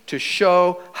seek to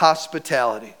show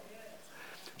hospitality.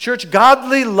 Church,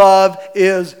 godly love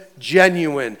is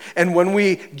genuine. And when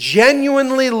we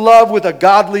genuinely love with a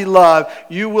godly love,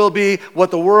 you will be what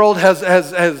the world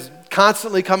has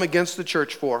constantly come against the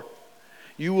church for.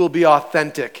 You will be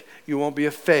authentic. You won't be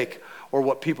a fake or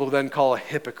what people then call a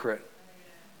hypocrite.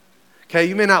 Okay,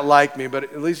 you may not like me, but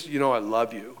at least you know I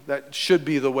love you. That should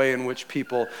be the way in which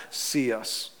people see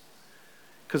us,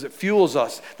 because it fuels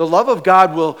us. The love of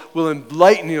God will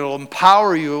enlighten you, it will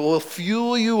empower you, it will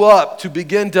fuel you up to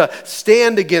begin to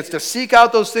stand against, to seek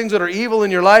out those things that are evil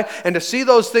in your life, and to see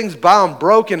those things bound,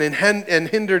 broken, and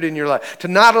hindered in your life. To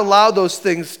not allow those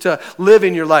things to live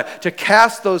in your life, to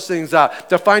cast those things out,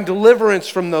 to find deliverance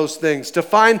from those things, to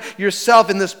find yourself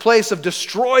in this place of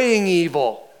destroying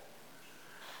evil.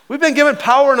 We've been given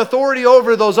power and authority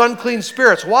over those unclean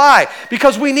spirits. Why?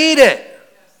 Because we need it.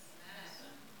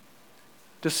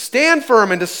 To stand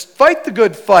firm and to fight the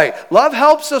good fight. Love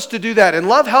helps us to do that, and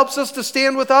love helps us to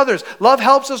stand with others. Love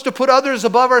helps us to put others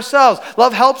above ourselves.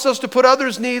 Love helps us to put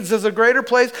others' needs as a greater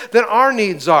place than our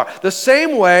needs are. The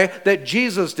same way that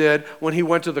Jesus did when he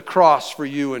went to the cross for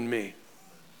you and me.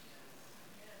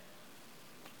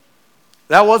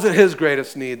 That wasn't his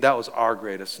greatest need, that was our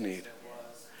greatest need.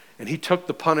 And he took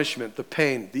the punishment, the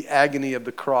pain, the agony of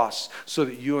the cross so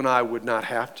that you and I would not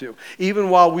have to.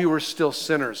 Even while we were still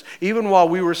sinners, even while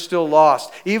we were still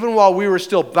lost, even while we were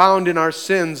still bound in our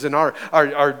sins and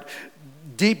our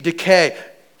deep decay,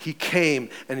 he came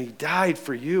and he died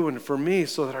for you and for me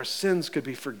so that our sins could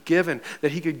be forgiven,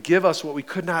 that he could give us what we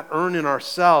could not earn in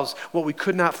ourselves, what we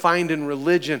could not find in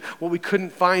religion, what we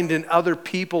couldn't find in other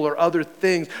people or other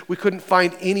things. We couldn't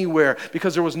find anywhere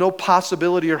because there was no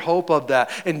possibility or hope of that.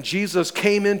 And Jesus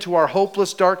came into our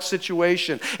hopeless, dark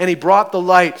situation, and he brought the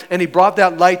light, and he brought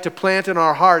that light to plant in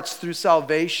our hearts through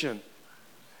salvation.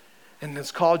 And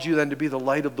has called you then to be the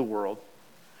light of the world.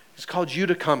 He's called you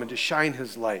to come and to shine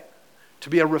his light, to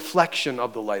be a reflection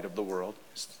of the light of the world.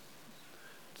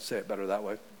 Say it better that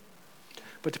way.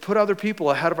 But to put other people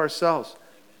ahead of ourselves.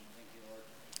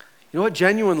 You know what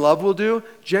genuine love will do?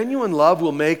 Genuine love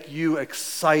will make you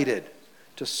excited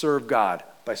to serve God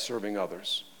by serving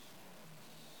others.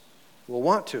 We'll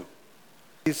want to.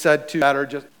 He said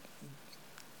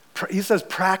he says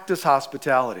practice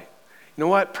hospitality. You know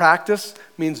what? Practice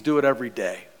means do it every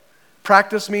day.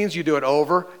 Practice means you do it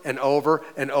over and over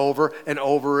and over and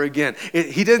over again.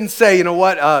 He didn't say, you know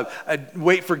what,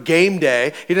 wait for game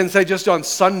day. He didn't say just on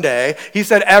Sunday. He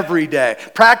said every day.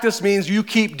 Practice means you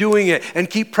keep doing it and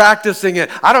keep practicing it.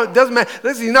 It doesn't matter.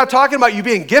 Listen, he's not talking about you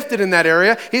being gifted in that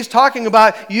area. He's talking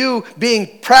about you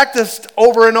being practiced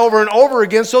over and over and over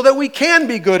again so that we can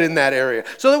be good in that area,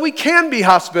 so that we can be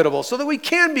hospitable, so that we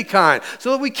can be kind, so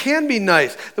that we can be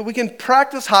nice, that we can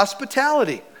practice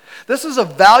hospitality. This is one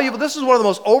of the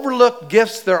most overlooked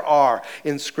gifts there are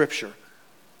in Scripture.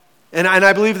 And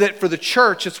I believe that for the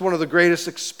church, it's one of the greatest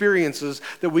experiences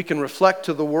that we can reflect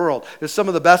to the world. It's some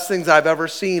of the best things I've ever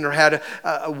seen or had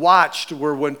watched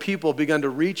were when people began to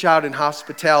reach out in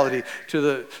hospitality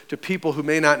to people who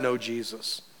may not know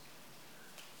Jesus.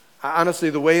 Honestly,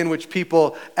 the way in which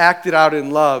people acted out in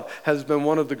love has been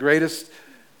one of the greatest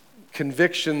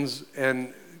convictions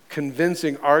and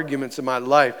convincing arguments in my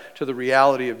life to the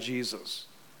reality of Jesus.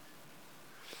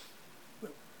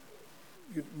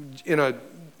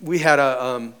 We had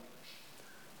a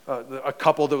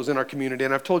couple that was in our community,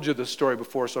 and I've told you this story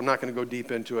before, so I'm not going to go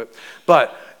deep into it.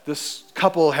 But this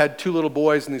couple had two little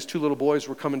boys, and these two little boys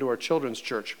were coming to our children's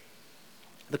church.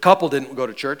 The couple didn't go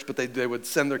to church, but they would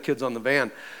send their kids on the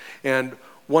van. And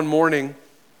one morning,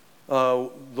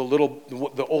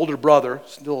 the older brother,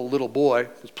 still a little boy,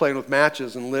 was playing with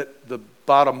matches and lit the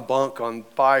bottom bunk on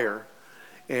fire.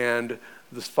 And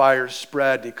this fire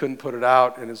spread, and he couldn't put it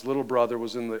out, and his little brother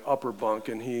was in the upper bunk,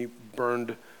 and he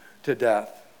burned to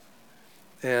death.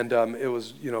 And it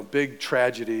was, big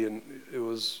tragedy, and it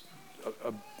was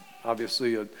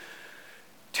obviously a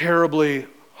terribly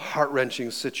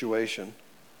heart-wrenching situation.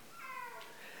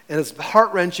 And as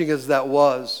heart-wrenching as that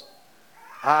was,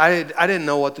 I didn't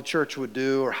know what the church would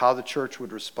do or how the church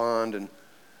would respond,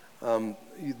 and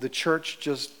the church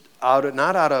just,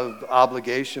 not out of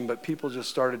obligation, but people just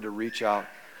started to reach out.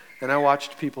 And I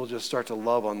watched people just start to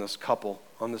love on this couple,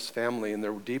 on this family in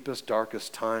their deepest,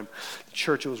 darkest time. The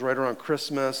church, it was right around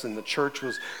Christmas, and the church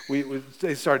was,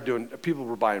 they started doing, people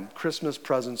were buying Christmas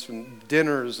presents and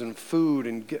dinners and food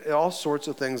and all sorts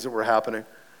of things that were happening.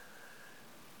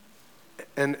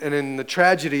 And in the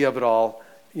tragedy of it all,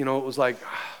 it was like,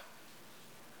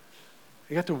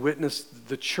 I got to witness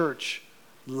the church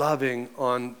loving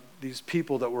on these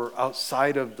people that were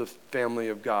outside of the family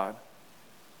of God.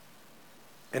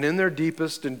 And in their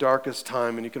deepest and darkest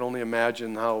time, and you can only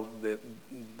imagine how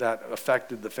that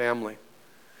affected the family.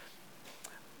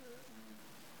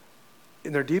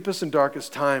 In their deepest and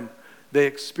darkest time, they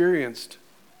experienced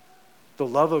the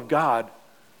love of God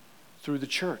through the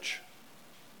church.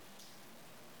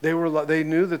 They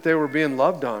knew that they were being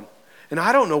loved on. And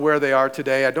I don't know where they are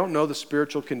today. I don't know the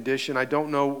spiritual condition. I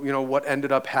don't know, what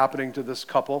ended up happening to this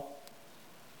couple.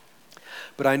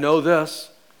 But I know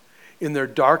this, in their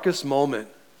darkest moment,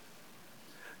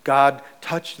 God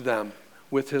touched them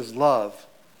with his love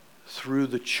through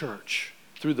the church,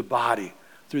 through the body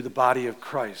of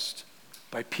Christ,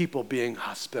 by people being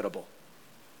hospitable.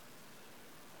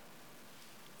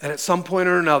 And at some point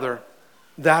or another,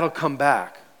 that'll come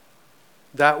back.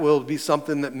 That will be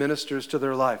something that ministers to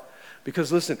their life.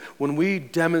 Because listen, when we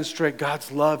demonstrate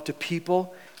God's love to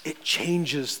people, it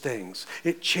changes things.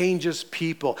 It changes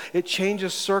people. It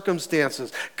changes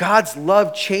circumstances. God's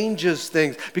love changes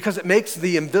things because it makes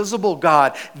the invisible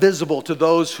God visible to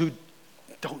those who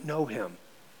don't know him.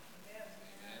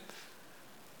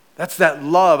 That's that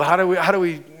love. How do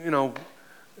we,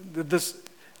 this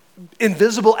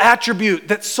invisible attribute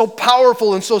that's so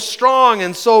powerful and so strong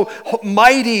and so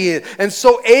mighty and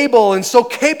so able and so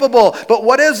capable. But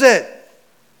what is it?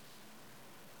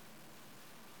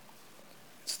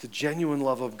 It's the genuine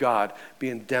love of God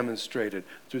being demonstrated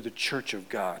through the church of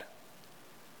God.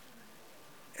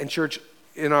 And church,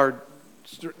 in our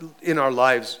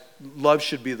lives, love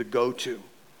should be the go-to.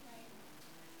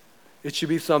 It should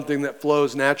be something that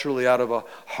flows naturally out of a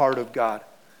heart of God.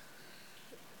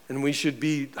 And we should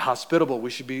be hospitable. We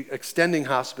should be extending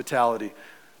hospitality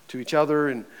to each other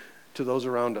and to those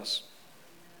around us.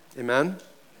 Amen?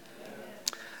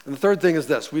 And the third thing is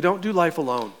this. We don't do life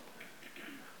alone.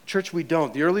 Church, we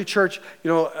don't. The early church,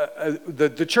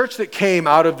 the church that came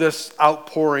out of this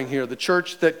outpouring here, the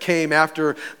church that came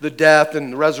after the death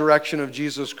and the resurrection of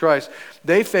Jesus Christ,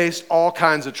 they faced all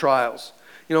kinds of trials.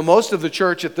 Most of the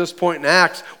church at this point in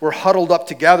Acts were huddled up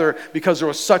together because there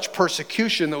was such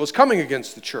persecution that was coming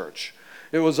against the church.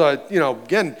 It was,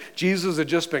 again, Jesus had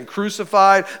just been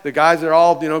crucified. The guys are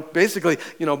all, basically,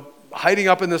 hiding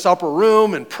up in this upper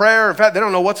room in prayer. In fact, they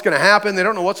don't know what's going to happen. They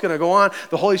don't know what's going to go on.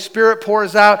 The Holy Spirit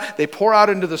pours out. They pour out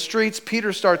into the streets.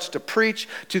 Peter starts to preach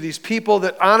to these people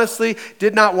that honestly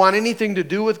did not want anything to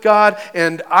do with God.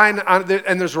 And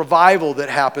there's revival that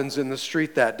happens in the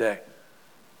street that day.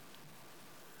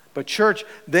 But church,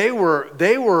 they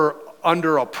were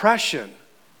under oppression.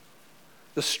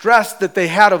 The stress that they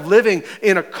had of living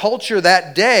in a culture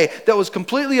that day that was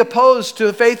completely opposed to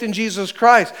the faith in Jesus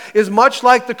Christ is much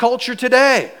like the culture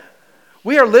today.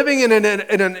 We are living in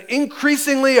an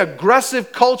increasingly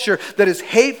aggressive culture that is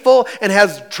hateful and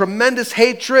has tremendous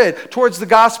hatred towards the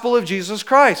gospel of Jesus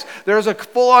Christ. There is a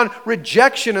full-on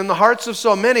rejection in the hearts of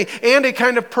so many and a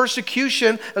kind of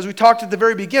persecution, as we talked at the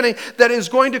very beginning, that is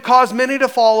going to cause many to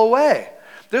fall away.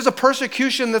 There's a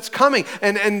persecution that's coming,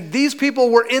 and these people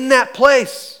were in that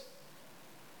place.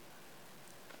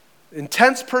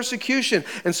 Intense persecution.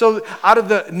 And so out of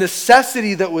the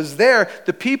necessity that was there,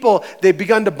 the people, they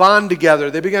began to bond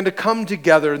together. They began to come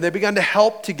together. And they began to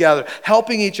help together,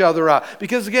 helping each other out.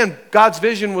 Because again, God's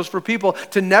vision was for people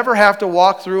to never have to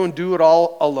walk through and do it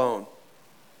all alone.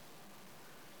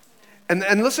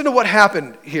 And listen to what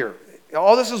happened here.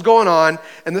 All this is going on,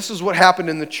 and this is what happened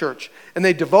in the church. And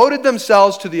they devoted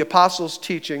themselves to the apostles'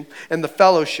 teaching and the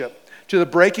fellowship, to the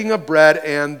breaking of bread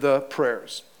and the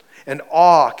prayers. And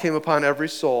awe came upon every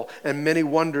soul, and many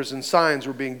wonders and signs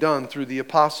were being done through the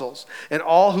apostles. And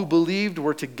all who believed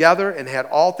were together and had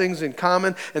all things in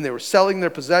common, and they were selling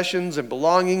their possessions and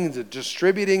belongings and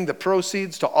distributing the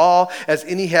proceeds to all as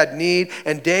any had need.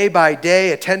 And day by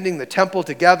day, attending the temple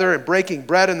together and breaking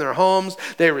bread in their homes,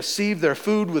 they received their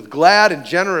food with glad and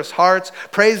generous hearts,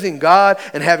 praising God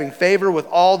and having favor with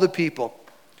all the people.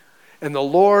 And the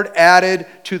Lord added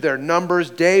to their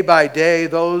numbers day by day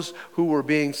those who were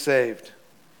being saved.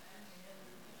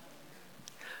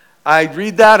 I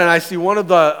read that and I see one of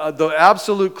the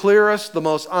absolute clearest, the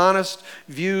most honest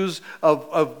views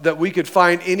of that we could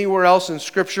find anywhere else in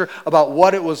Scripture about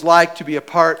what it was like to be a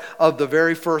part of the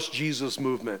very first Jesus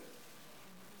movement.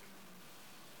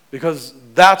 Because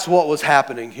that's what was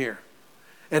happening here.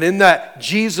 And in that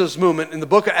Jesus movement, in the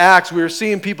book of Acts, we were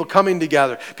seeing people coming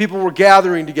together. People were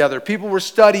gathering together. People were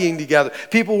studying together.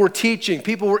 People were teaching.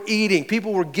 People were eating.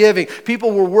 People were giving.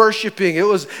 People were worshiping. It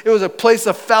was a place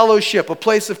of fellowship, a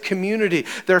place of community.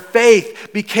 Their faith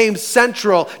became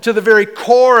central to the very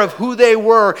core of who they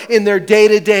were in their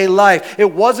day-to-day life.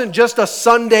 It wasn't just a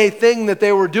Sunday thing that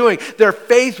they were doing. Their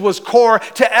faith was core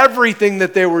to everything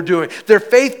that they were doing. Their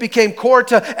faith became core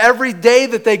to every day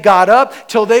that they got up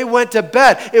till they went to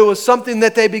bed. that, it was something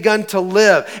that they begun to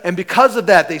live. And because of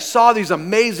that, they saw these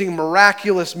amazing,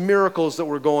 miraculous miracles that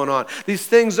were going on. These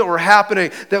things that were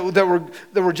happening that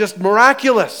were just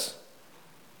miraculous.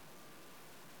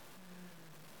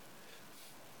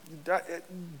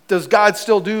 Does God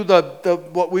still do the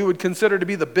what we would consider to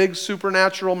be the big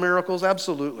supernatural miracles?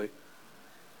 Absolutely.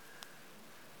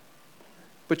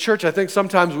 But church, I think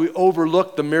sometimes we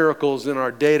overlook the miracles in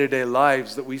our day-to-day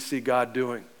lives that we see God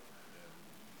doing.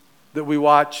 That we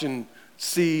watch and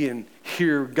see and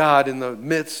hear God in the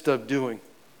midst of doing.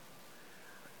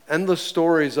 Endless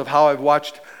stories of how I've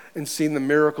watched and seen the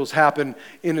miracles happen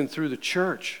in and through the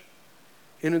church.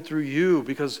 In and through you,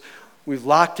 because we've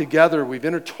locked together, we've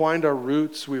intertwined our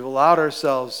roots, we've allowed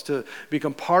ourselves to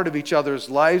become part of each other's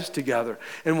lives together.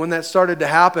 And when that started to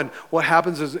happen, what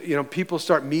happens is, people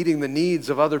start meeting the needs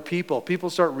of other people. People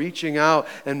start reaching out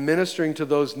and ministering to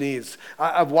those needs.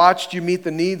 I've watched you meet the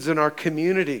needs in our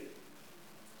community.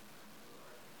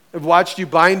 I've watched you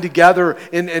bind together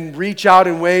and reach out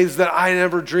in ways that I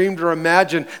never dreamed or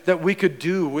imagined that we could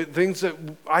do, with things that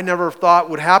I never thought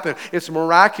would happen. It's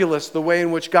miraculous the way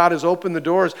in which God has opened the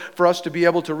doors for us to be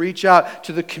able to reach out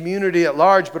to the community at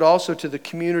large, but also to the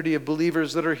community of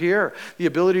believers that are here. The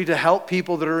ability to help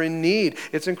people that are in need.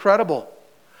 It's incredible.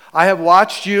 I have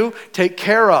watched you take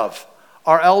care of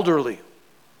our elderly.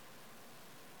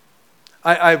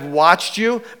 I've watched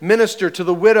you minister to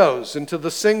the widows and to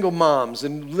the single moms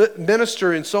and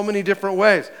minister in so many different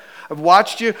ways. I've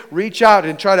watched you reach out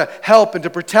and try to help and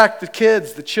to protect the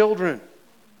kids, the children.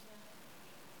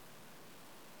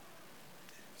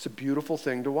 It's a beautiful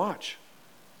thing to watch.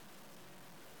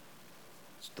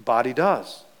 It's what the body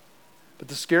does. But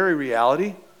the scary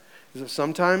reality is that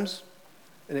sometimes,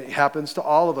 and it happens to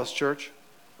all of us, church,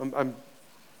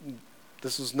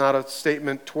 this is not a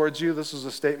statement towards you. This is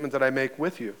a statement that I make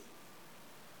with you.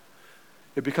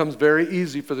 It becomes very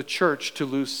easy for the church to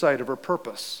lose sight of her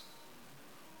purpose.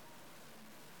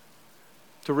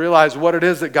 To realize what it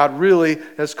is that God really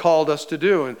has called us to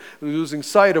do, and losing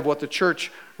sight of what the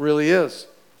church really is.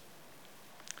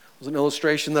 There's an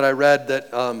illustration that I read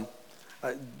that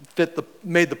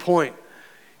made the point.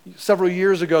 Several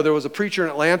years ago, there was a preacher in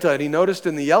Atlanta, and he noticed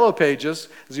in the Yellow Pages,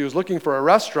 as he was looking for a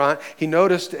restaurant, he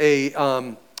noticed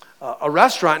a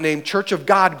restaurant named Church of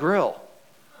God Grill.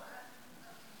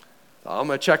 I'm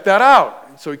going to check that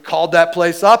out. So he called that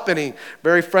place up, and he,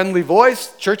 very friendly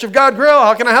voice, Church of God Grill,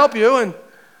 how can I help you? And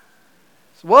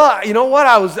said, well, you know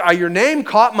what? Your name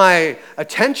caught my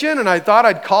attention, and I thought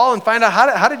I'd call and find out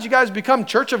how did you guys become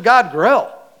Church of God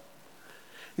Grill?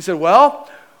 He said, well,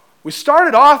 we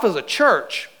started off as a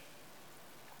church.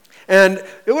 And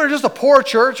we were just a poor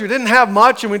church. We didn't have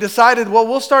much, and we decided, well,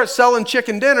 we'll start selling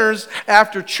chicken dinners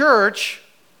after church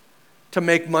to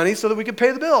make money so that we could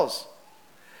pay the bills.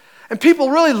 And people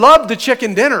really loved the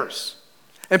chicken dinners.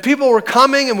 And people were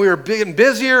coming, and we were getting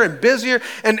busier and busier.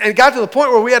 And it got to the point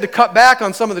where we had to cut back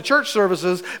on some of the church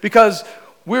services because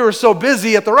we were so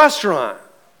busy at the restaurant.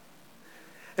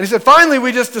 And he said, finally,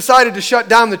 we just decided to shut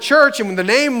down the church, and the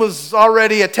name was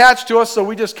already attached to us, so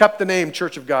we just kept the name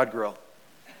Church of God Grill.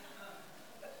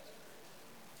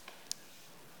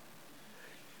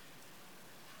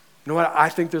 You know what? I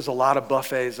think there's a lot of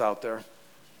buffets out there.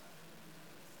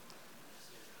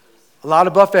 A lot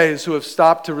of buffets who have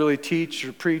stopped to really teach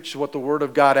or preach what the Word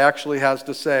of God actually has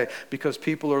to say because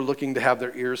people are looking to have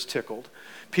their ears tickled.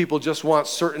 People just want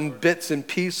certain bits and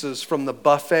pieces from the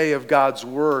buffet of God's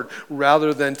Word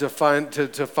rather than to find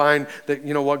that,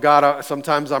 you know what, God,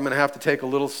 sometimes I'm going to have to take a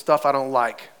little stuff I don't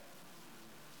like.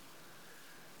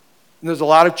 And there's a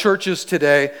lot of churches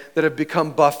today that have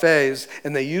become buffets,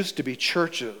 and they used to be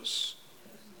churches.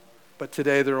 But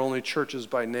today they're only churches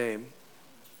by name.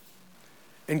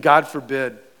 And God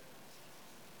forbid,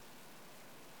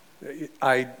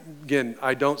 I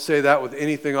don't say that with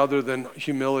anything other than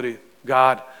humility.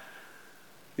 God,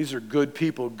 these are good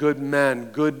people, good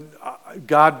men,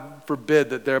 God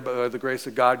forbid that there by the grace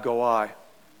of God go I.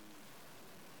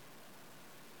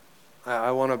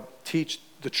 I want to teach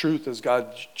the truth as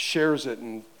God shares it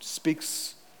and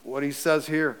speaks what he says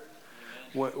here,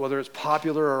 whether it's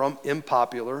popular or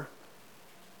unpopular.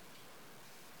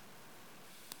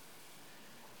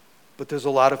 But there's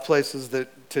a lot of places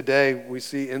that today we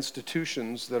see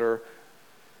institutions that are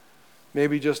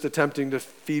maybe just attempting to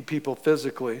feed people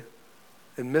physically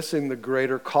and missing the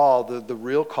greater call, the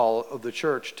real call of the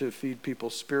church to feed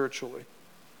people spiritually.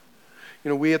 You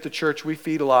know, we at the church, we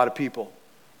feed a lot of people.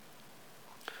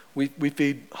 We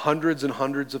feed hundreds and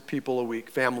hundreds of people a week,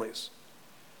 families.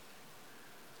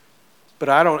 But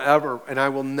I don't ever, and I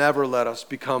will never let us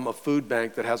become a food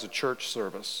bank that has a church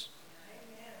service.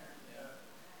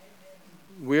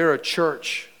 We're a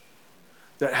church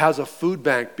that has a food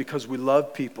bank because we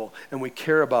love people and we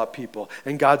care about people.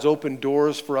 And God's opened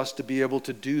doors for us to be able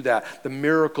to do that. The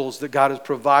miracles that God has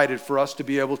provided for us to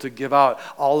be able to give out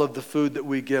all of the food that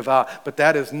we give out. But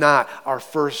that is not our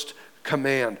first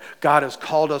command. God has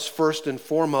called us first and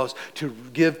foremost to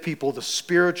give people the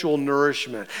spiritual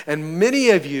nourishment. And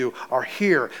many of you are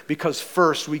here because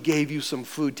first we gave you some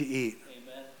food to eat.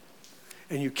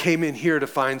 And you came in here to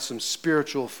find some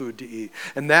spiritual food to eat.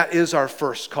 And that is our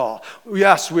first call.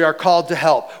 Yes, we are called to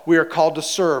help. We are called to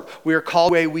serve. We are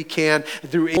called the way we can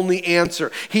through only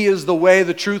answer. He is the way,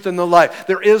 the truth, and the life.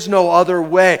 There is no other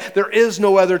way. There is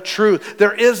no other truth.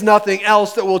 There is nothing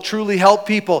else that will truly help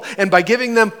people. And by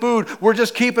giving them food, we're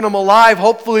just keeping them alive,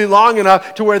 hopefully long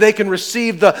enough to where they can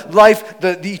receive the life,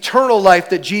 the eternal life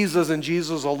that Jesus and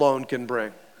Jesus alone can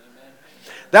bring.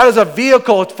 That is a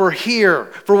vehicle for here,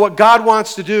 for what God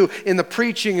wants to do in the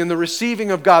preaching and the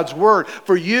receiving of God's word,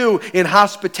 for you in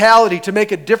hospitality to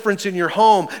make a difference in your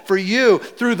home, for you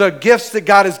through the gifts that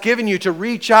God has given you to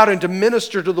reach out and to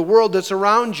minister to the world that's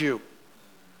around you.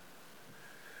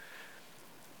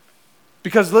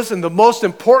 Because listen, the most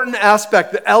important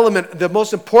aspect, the element, the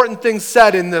most important thing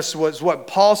said in this was what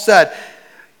Paul said,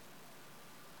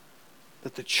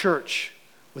 that the church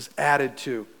was added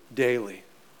to daily.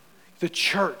 The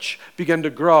church began to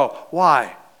grow.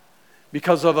 Why?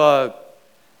 Because of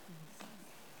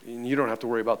and you don't have to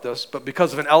worry about this, but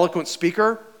because of an eloquent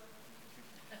speaker?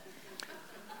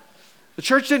 The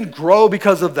church didn't grow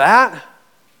because of that.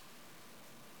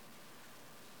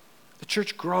 The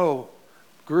church grew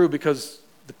because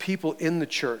the people in the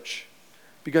church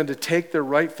began to take their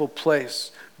rightful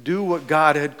place, do what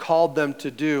God had called them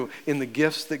to do in the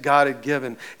gifts that God had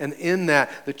given. And in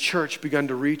that, the church began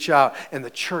to reach out and the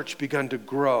church began to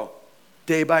grow.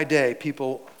 Day by day,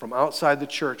 people from outside the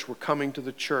church were coming to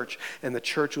the church and the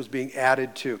church was being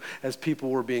added to as people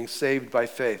were being saved by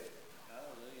faith.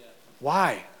 Hallelujah.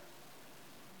 Why?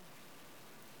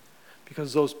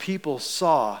 Because those people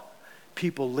saw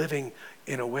people living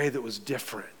in a way that was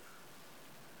different.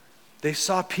 They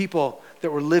saw people that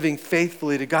were living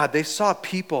faithfully to God. They saw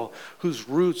people whose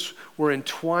roots were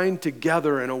entwined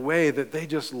together in a way that they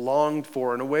just longed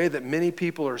for, in a way that many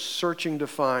people are searching to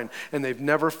find, and they've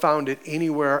never found it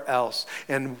anywhere else.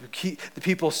 And the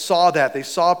people saw that. They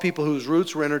saw people whose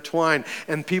roots were intertwined,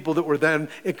 and people that were then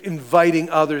inviting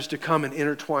others to come and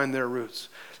intertwine their roots.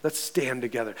 Let's stand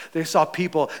together. They saw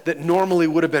people that normally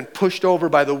would have been pushed over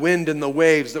by the wind and the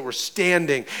waves that were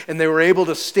standing, and they were able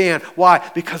to stand. Why?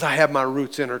 Because I have my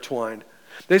roots intertwined.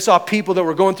 They saw people that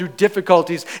were going through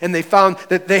difficulties, and they found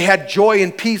that they had joy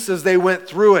and peace as they went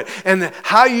through it. And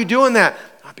how are you doing that?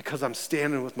 Because I'm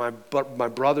standing with my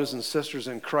brothers and sisters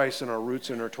in Christ and our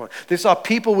roots intertwined. They saw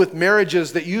people with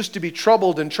marriages that used to be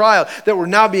troubled and trial that were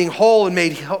now being whole and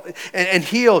made and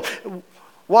healed.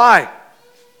 Why?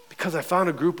 Because I found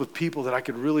a group of people that I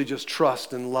could really just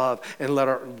trust and love and let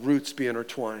our roots be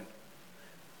intertwined.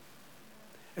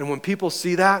 And when people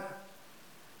see that,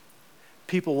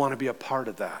 people want to be a part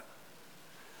of that.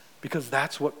 Because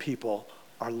that's what people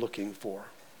are looking for.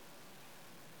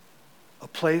 A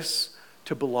place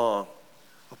to belong.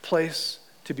 A place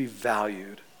to be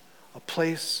valued. A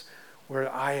place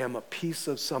where I am a piece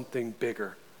of something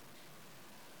bigger.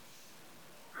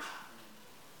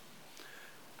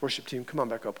 Worship team, come on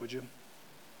back up, would you?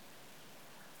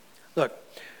 Look,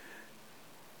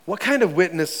 what kind of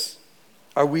witness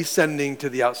are we sending to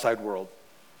the outside world?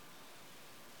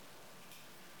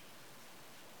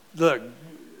 Look,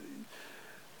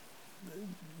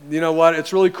 you know what?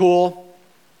 It's really cool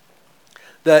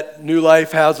that New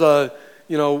Life has a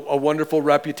wonderful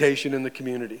reputation in the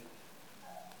community.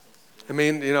 I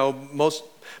mean,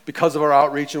 because of our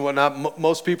outreach and whatnot,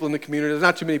 most people in the community, there's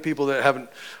not too many people that haven't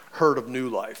heard of New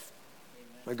Life.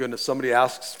 My goodness, somebody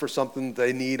asks for something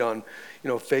they need on,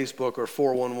 Facebook or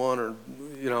 411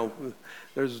 or,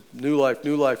 there's New Life,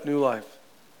 New Life, New Life.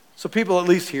 So people at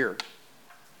least hear.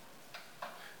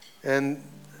 And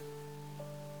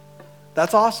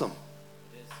that's awesome.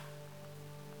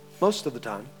 Most of the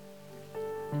time.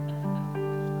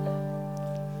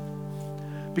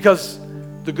 Because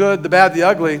the good, the bad, the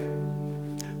ugly,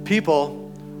 people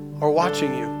are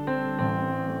watching you.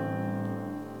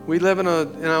 We live in a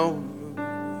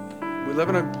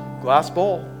glass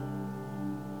bowl.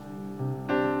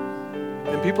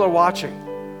 And people are watching.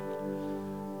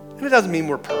 And it doesn't mean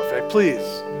we're perfect, please.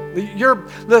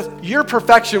 Your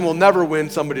perfection will never win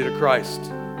somebody to Christ.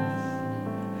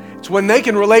 It's when they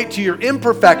can relate to your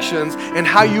imperfections and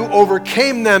how you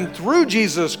overcame them through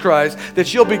Jesus Christ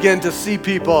that you'll begin to see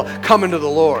people come into the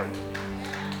Lord.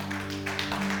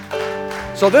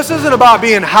 So this isn't about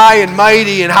being high and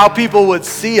mighty and how people would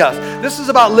see us. This is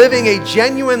about living a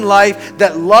genuine life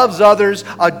that loves others,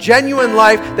 a genuine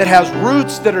life that has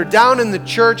roots that are down in the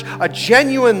church, a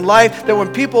genuine life that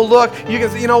when people look, you can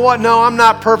say, you know what, no, I'm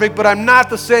not perfect, but I'm not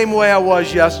the same way I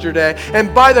was yesterday.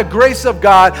 And by the grace of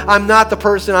God, I'm not the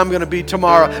person I'm going to be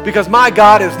tomorrow, because my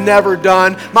God is never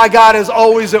done. My God is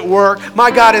always at work.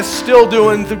 My God is still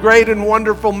doing the great and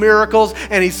wonderful miracles,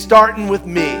 and He's starting with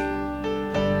me.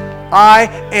 I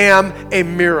am a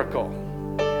miracle.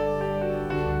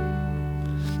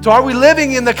 So are we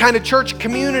living in the kind of church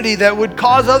community that would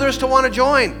cause others to want to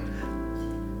join?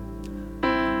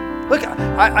 Look,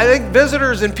 I think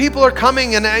visitors and people are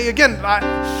coming, and again, I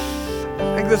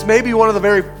think this may be one of the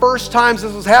very first times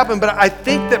this has happened, but I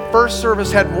think that first service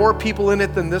had more people in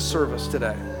it than this service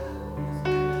today.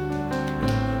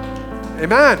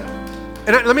 Amen.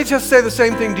 And let me just say the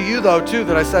same thing to you, though, too,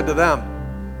 that I said to them.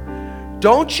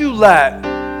 Don't you let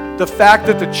the fact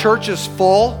that the church is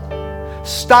full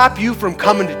stop you from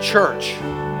coming to church.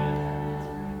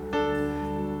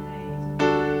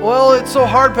 Well, it's so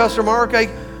hard, Pastor Mark. I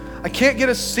can't get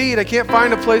a seat. I can't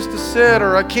find a place to sit,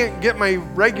 or I can't get my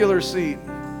regular seat.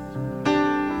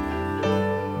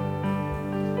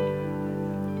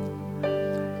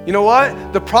 You know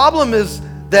what? The problem is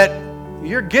that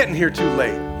you're getting here too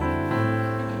late.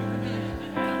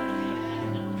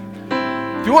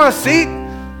 If you want a seat,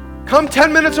 come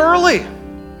 10 minutes early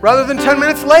rather than 10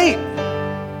 minutes late.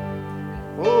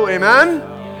 Oh, amen?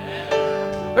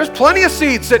 There's plenty of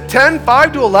seats at 10,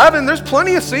 5 to 11. There's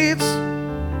plenty of seats.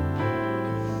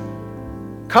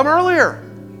 Come earlier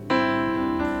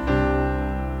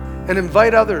and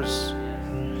invite others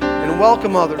and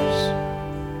welcome others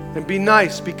and be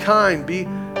nice, be kind, be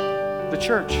the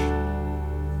church.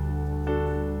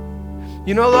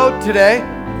 You know, though, today,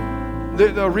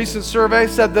 the recent survey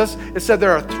said this. It said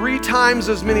there are 3 times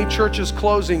as many churches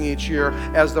closing each year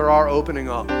as there are opening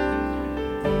up.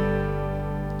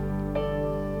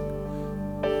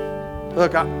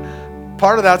 Look,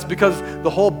 part of that's because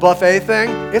the whole buffet thing,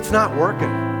 it's not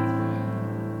working.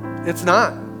 It's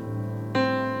not.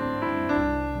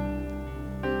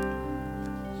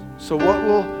 So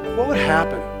what would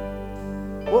happen?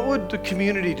 What would the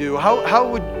community do?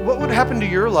 What would happen to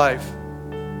your life?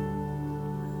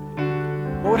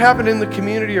 What would happen in the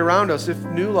community around us if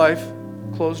New Life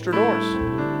closed her doors?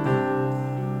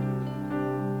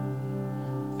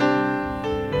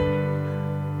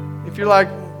 If you're like,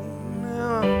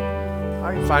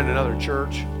 I can find another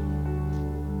church.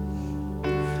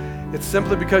 It's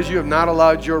simply because you have not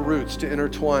allowed your roots to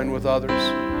intertwine with others.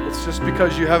 It's just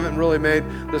because you haven't really made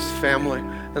this family,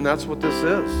 and that's what this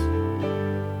is.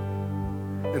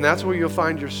 And that's where you'll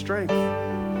find your strength.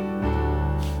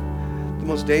 The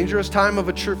most dangerous time of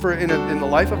a tree in the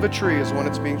life of a tree is when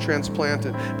it's being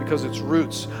transplanted, because its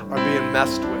roots are being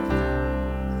messed with.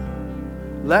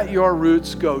 Let your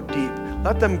roots go deep.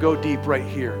 Let them go deep right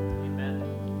here.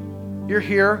 Amen. You're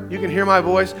here. You can hear my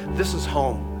voice. This is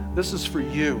home. This is for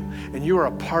you, and you are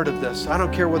a part of this. I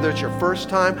don't care whether it's your first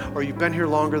time or you've been here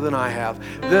longer than I have.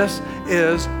 This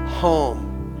is home,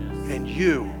 and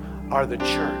you are the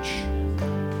church.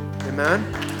 Amen?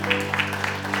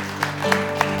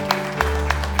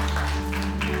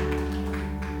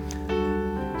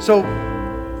 So,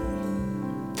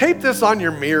 tape this on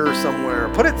your mirror somewhere.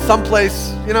 Put it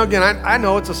someplace. You know, again, I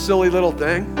know it's a silly little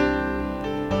thing.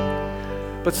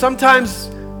 But sometimes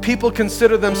people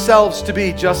consider themselves to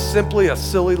be just simply a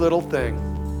silly little thing.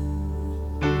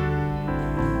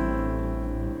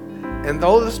 And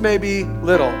though this may be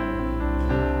little,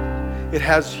 it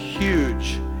has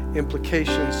huge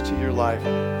implications to your life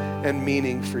and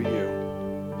meaning for you.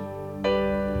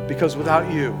 Because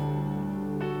without you,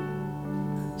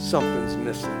 something's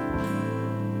missing.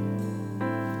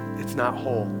 It's not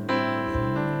whole.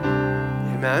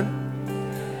 Amen?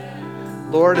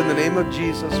 Lord, in the name of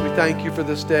Jesus, we thank you for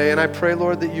this day. And I pray,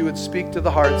 Lord, that you would speak to the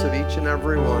hearts of each and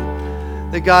every one.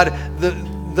 That God,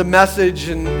 the message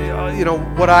and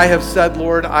what I have said,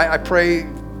 Lord, I pray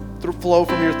flow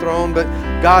from your throne. But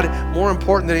God, more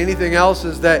important than anything else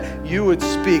is that you would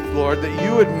speak, Lord, that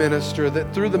you would minister,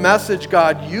 that through the message,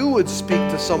 God, you would speak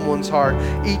to someone's heart.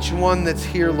 Each one that's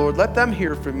here, Lord, let them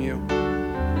hear from you.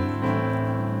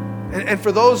 And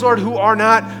for those, Lord, who are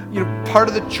not part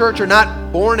of the church, or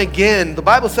not born again, the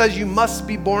Bible says you must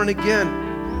be born again.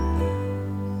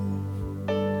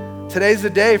 Today's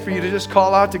the day for you to just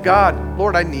call out to God,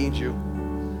 Lord, I need you.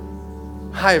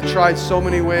 I have tried so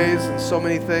many ways and so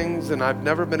many things, and I've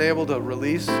never been able to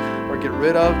release or get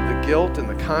rid of the guilt and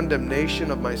the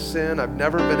condemnation of my sin. I've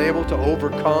never been able to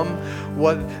overcome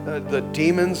what the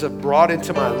demons have brought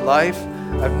into my life.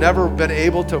 I've never been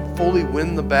able to fully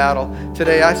win the battle.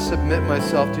 Today I submit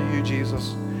myself to you,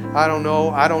 Jesus. I don't know,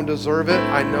 I don't deserve it.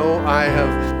 I know I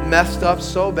have messed up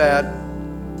so bad.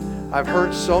 I've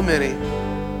hurt so many.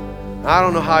 I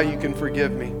don't know how you can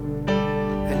forgive me.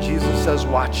 And Jesus says,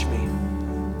 watch me.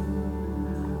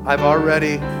 I've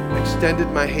already extended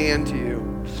my hand to you.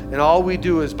 And all we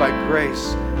do is by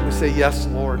grace, we say, yes,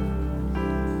 Lord.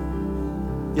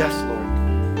 Yes, Lord.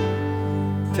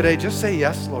 Today, just say,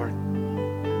 yes, Lord.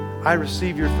 I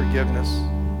receive your forgiveness.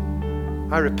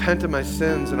 I repent of my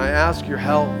sins and I ask your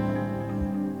help.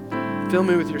 Fill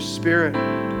me with your Spirit.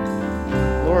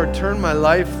 Lord, turn my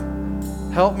life.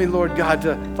 Help me, Lord God,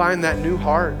 to find that new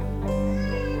heart.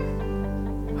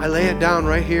 I lay it down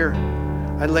right here.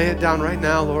 I lay it down right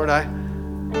now, Lord.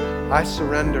 I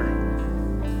surrender.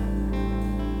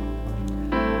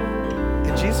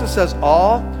 And Jesus says,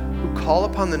 all who call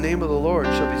upon the name of the Lord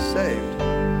shall be saved.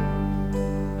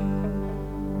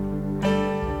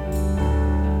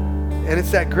 And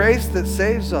it's that grace that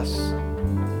saves us.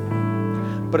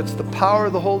 But it's the power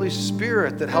of the Holy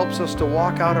Spirit that helps us to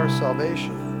walk out our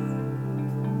salvation.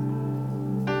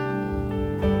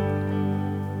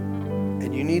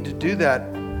 And you need to do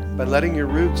that by letting your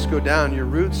roots go down. Your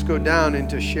roots go down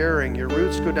into sharing. Your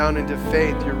roots go down into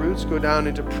faith. Your roots go down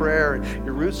into prayer.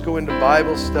 Your roots go into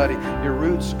Bible study. Your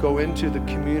roots go into the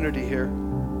community here.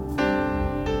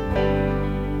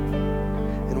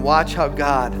 And watch how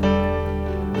God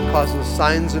causes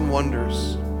signs and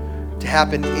wonders to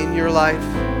happen in your life,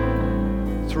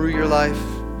 through your life,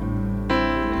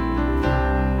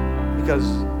 because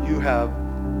you have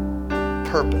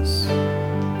purpose.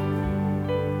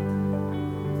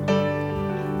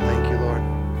 Thank you, Lord.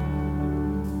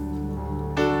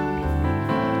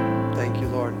 Thank you,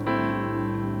 Lord.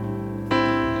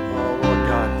 Oh, Lord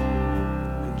God,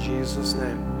 in Jesus'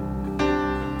 name.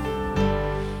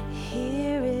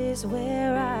 Here is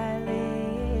where I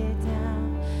lay it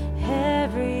down,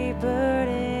 every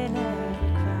burden, every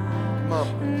crown. Come on.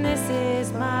 And this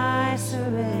is my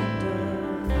surrender,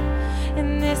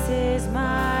 and this is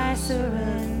my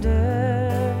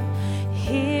surrender.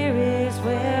 Here is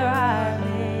where I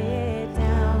lay it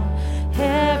down,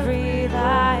 every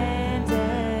lie and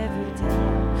every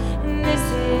doubt. And this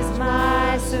is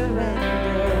my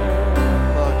surrender.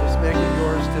 Come on, just make it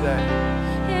yours today.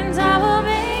 And I will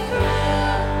make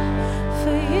room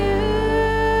for you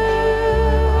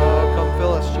Oh, come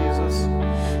fill us, Jesus.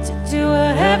 to do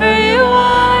whatever you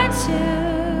want to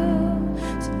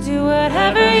do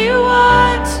whatever you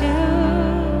want to.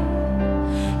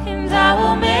 And I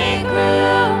will make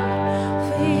room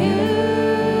for you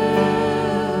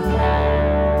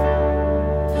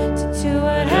to do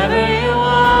whatever you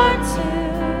want to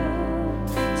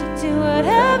do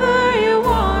whatever you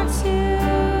want to.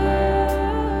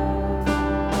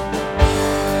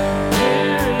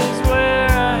 Here is where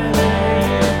I lay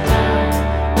it down,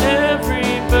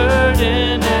 every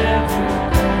burden, every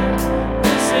care.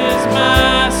 This is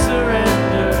my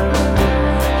surrender.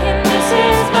 And this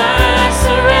is my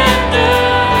surrender.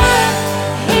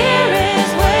 Here is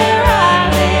where I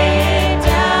lay it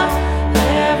down,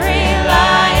 every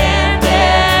lie and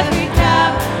every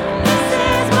doubt. This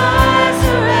is my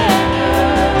surrender.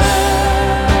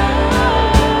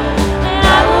 And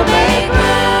I will make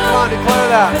Come on, room declare for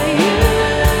that. you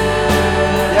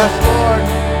Yes, Lord.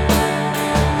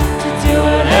 to do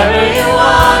whatever you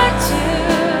want to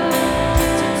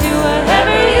do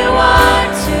whatever you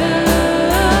want to.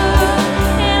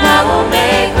 And I will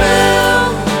make room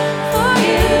for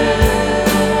you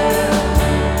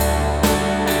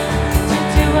to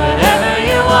do whatever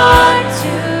you want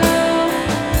to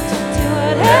do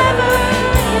whatever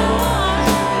you want.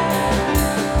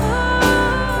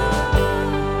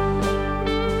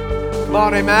 Come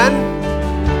on, amen.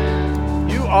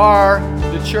 You are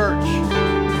the church,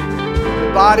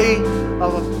 the body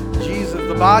of Jesus,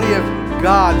 the body of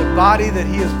God, the body that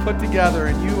He has put together,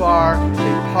 and you are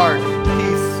a part,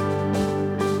 piece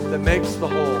that makes the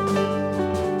whole.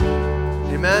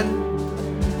 Amen.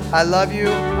 I love you.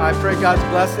 I pray God's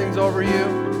blessings over you.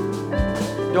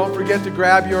 Don't forget to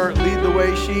grab your Lead the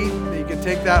Way sheet. You can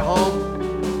take that home.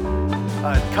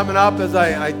 Coming up, as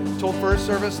I told first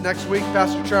service, next week,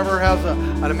 Pastor Trevor has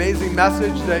an amazing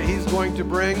message that he's going to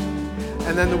bring.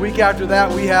 And then the week after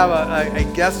that, we have a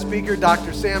guest speaker,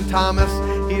 Dr. Sam Thomas.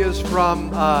 He is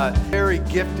from very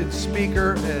gifted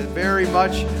speaker and very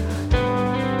much he's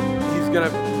going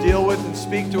to deal with and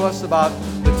speak to us about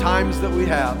the times that we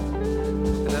have.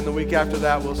 And then the week after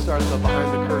that, we'll start the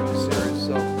Behind the Curtain series.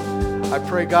 So I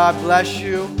pray God bless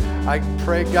you. I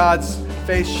pray God's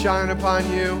face shine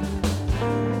upon you.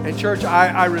 And church,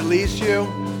 I release you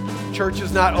Church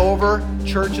is not over.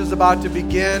 Church is about to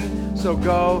begin. So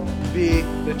go be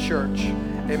the church.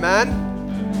 Amen?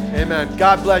 Amen.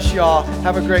 God bless you all.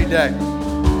 Have a great day.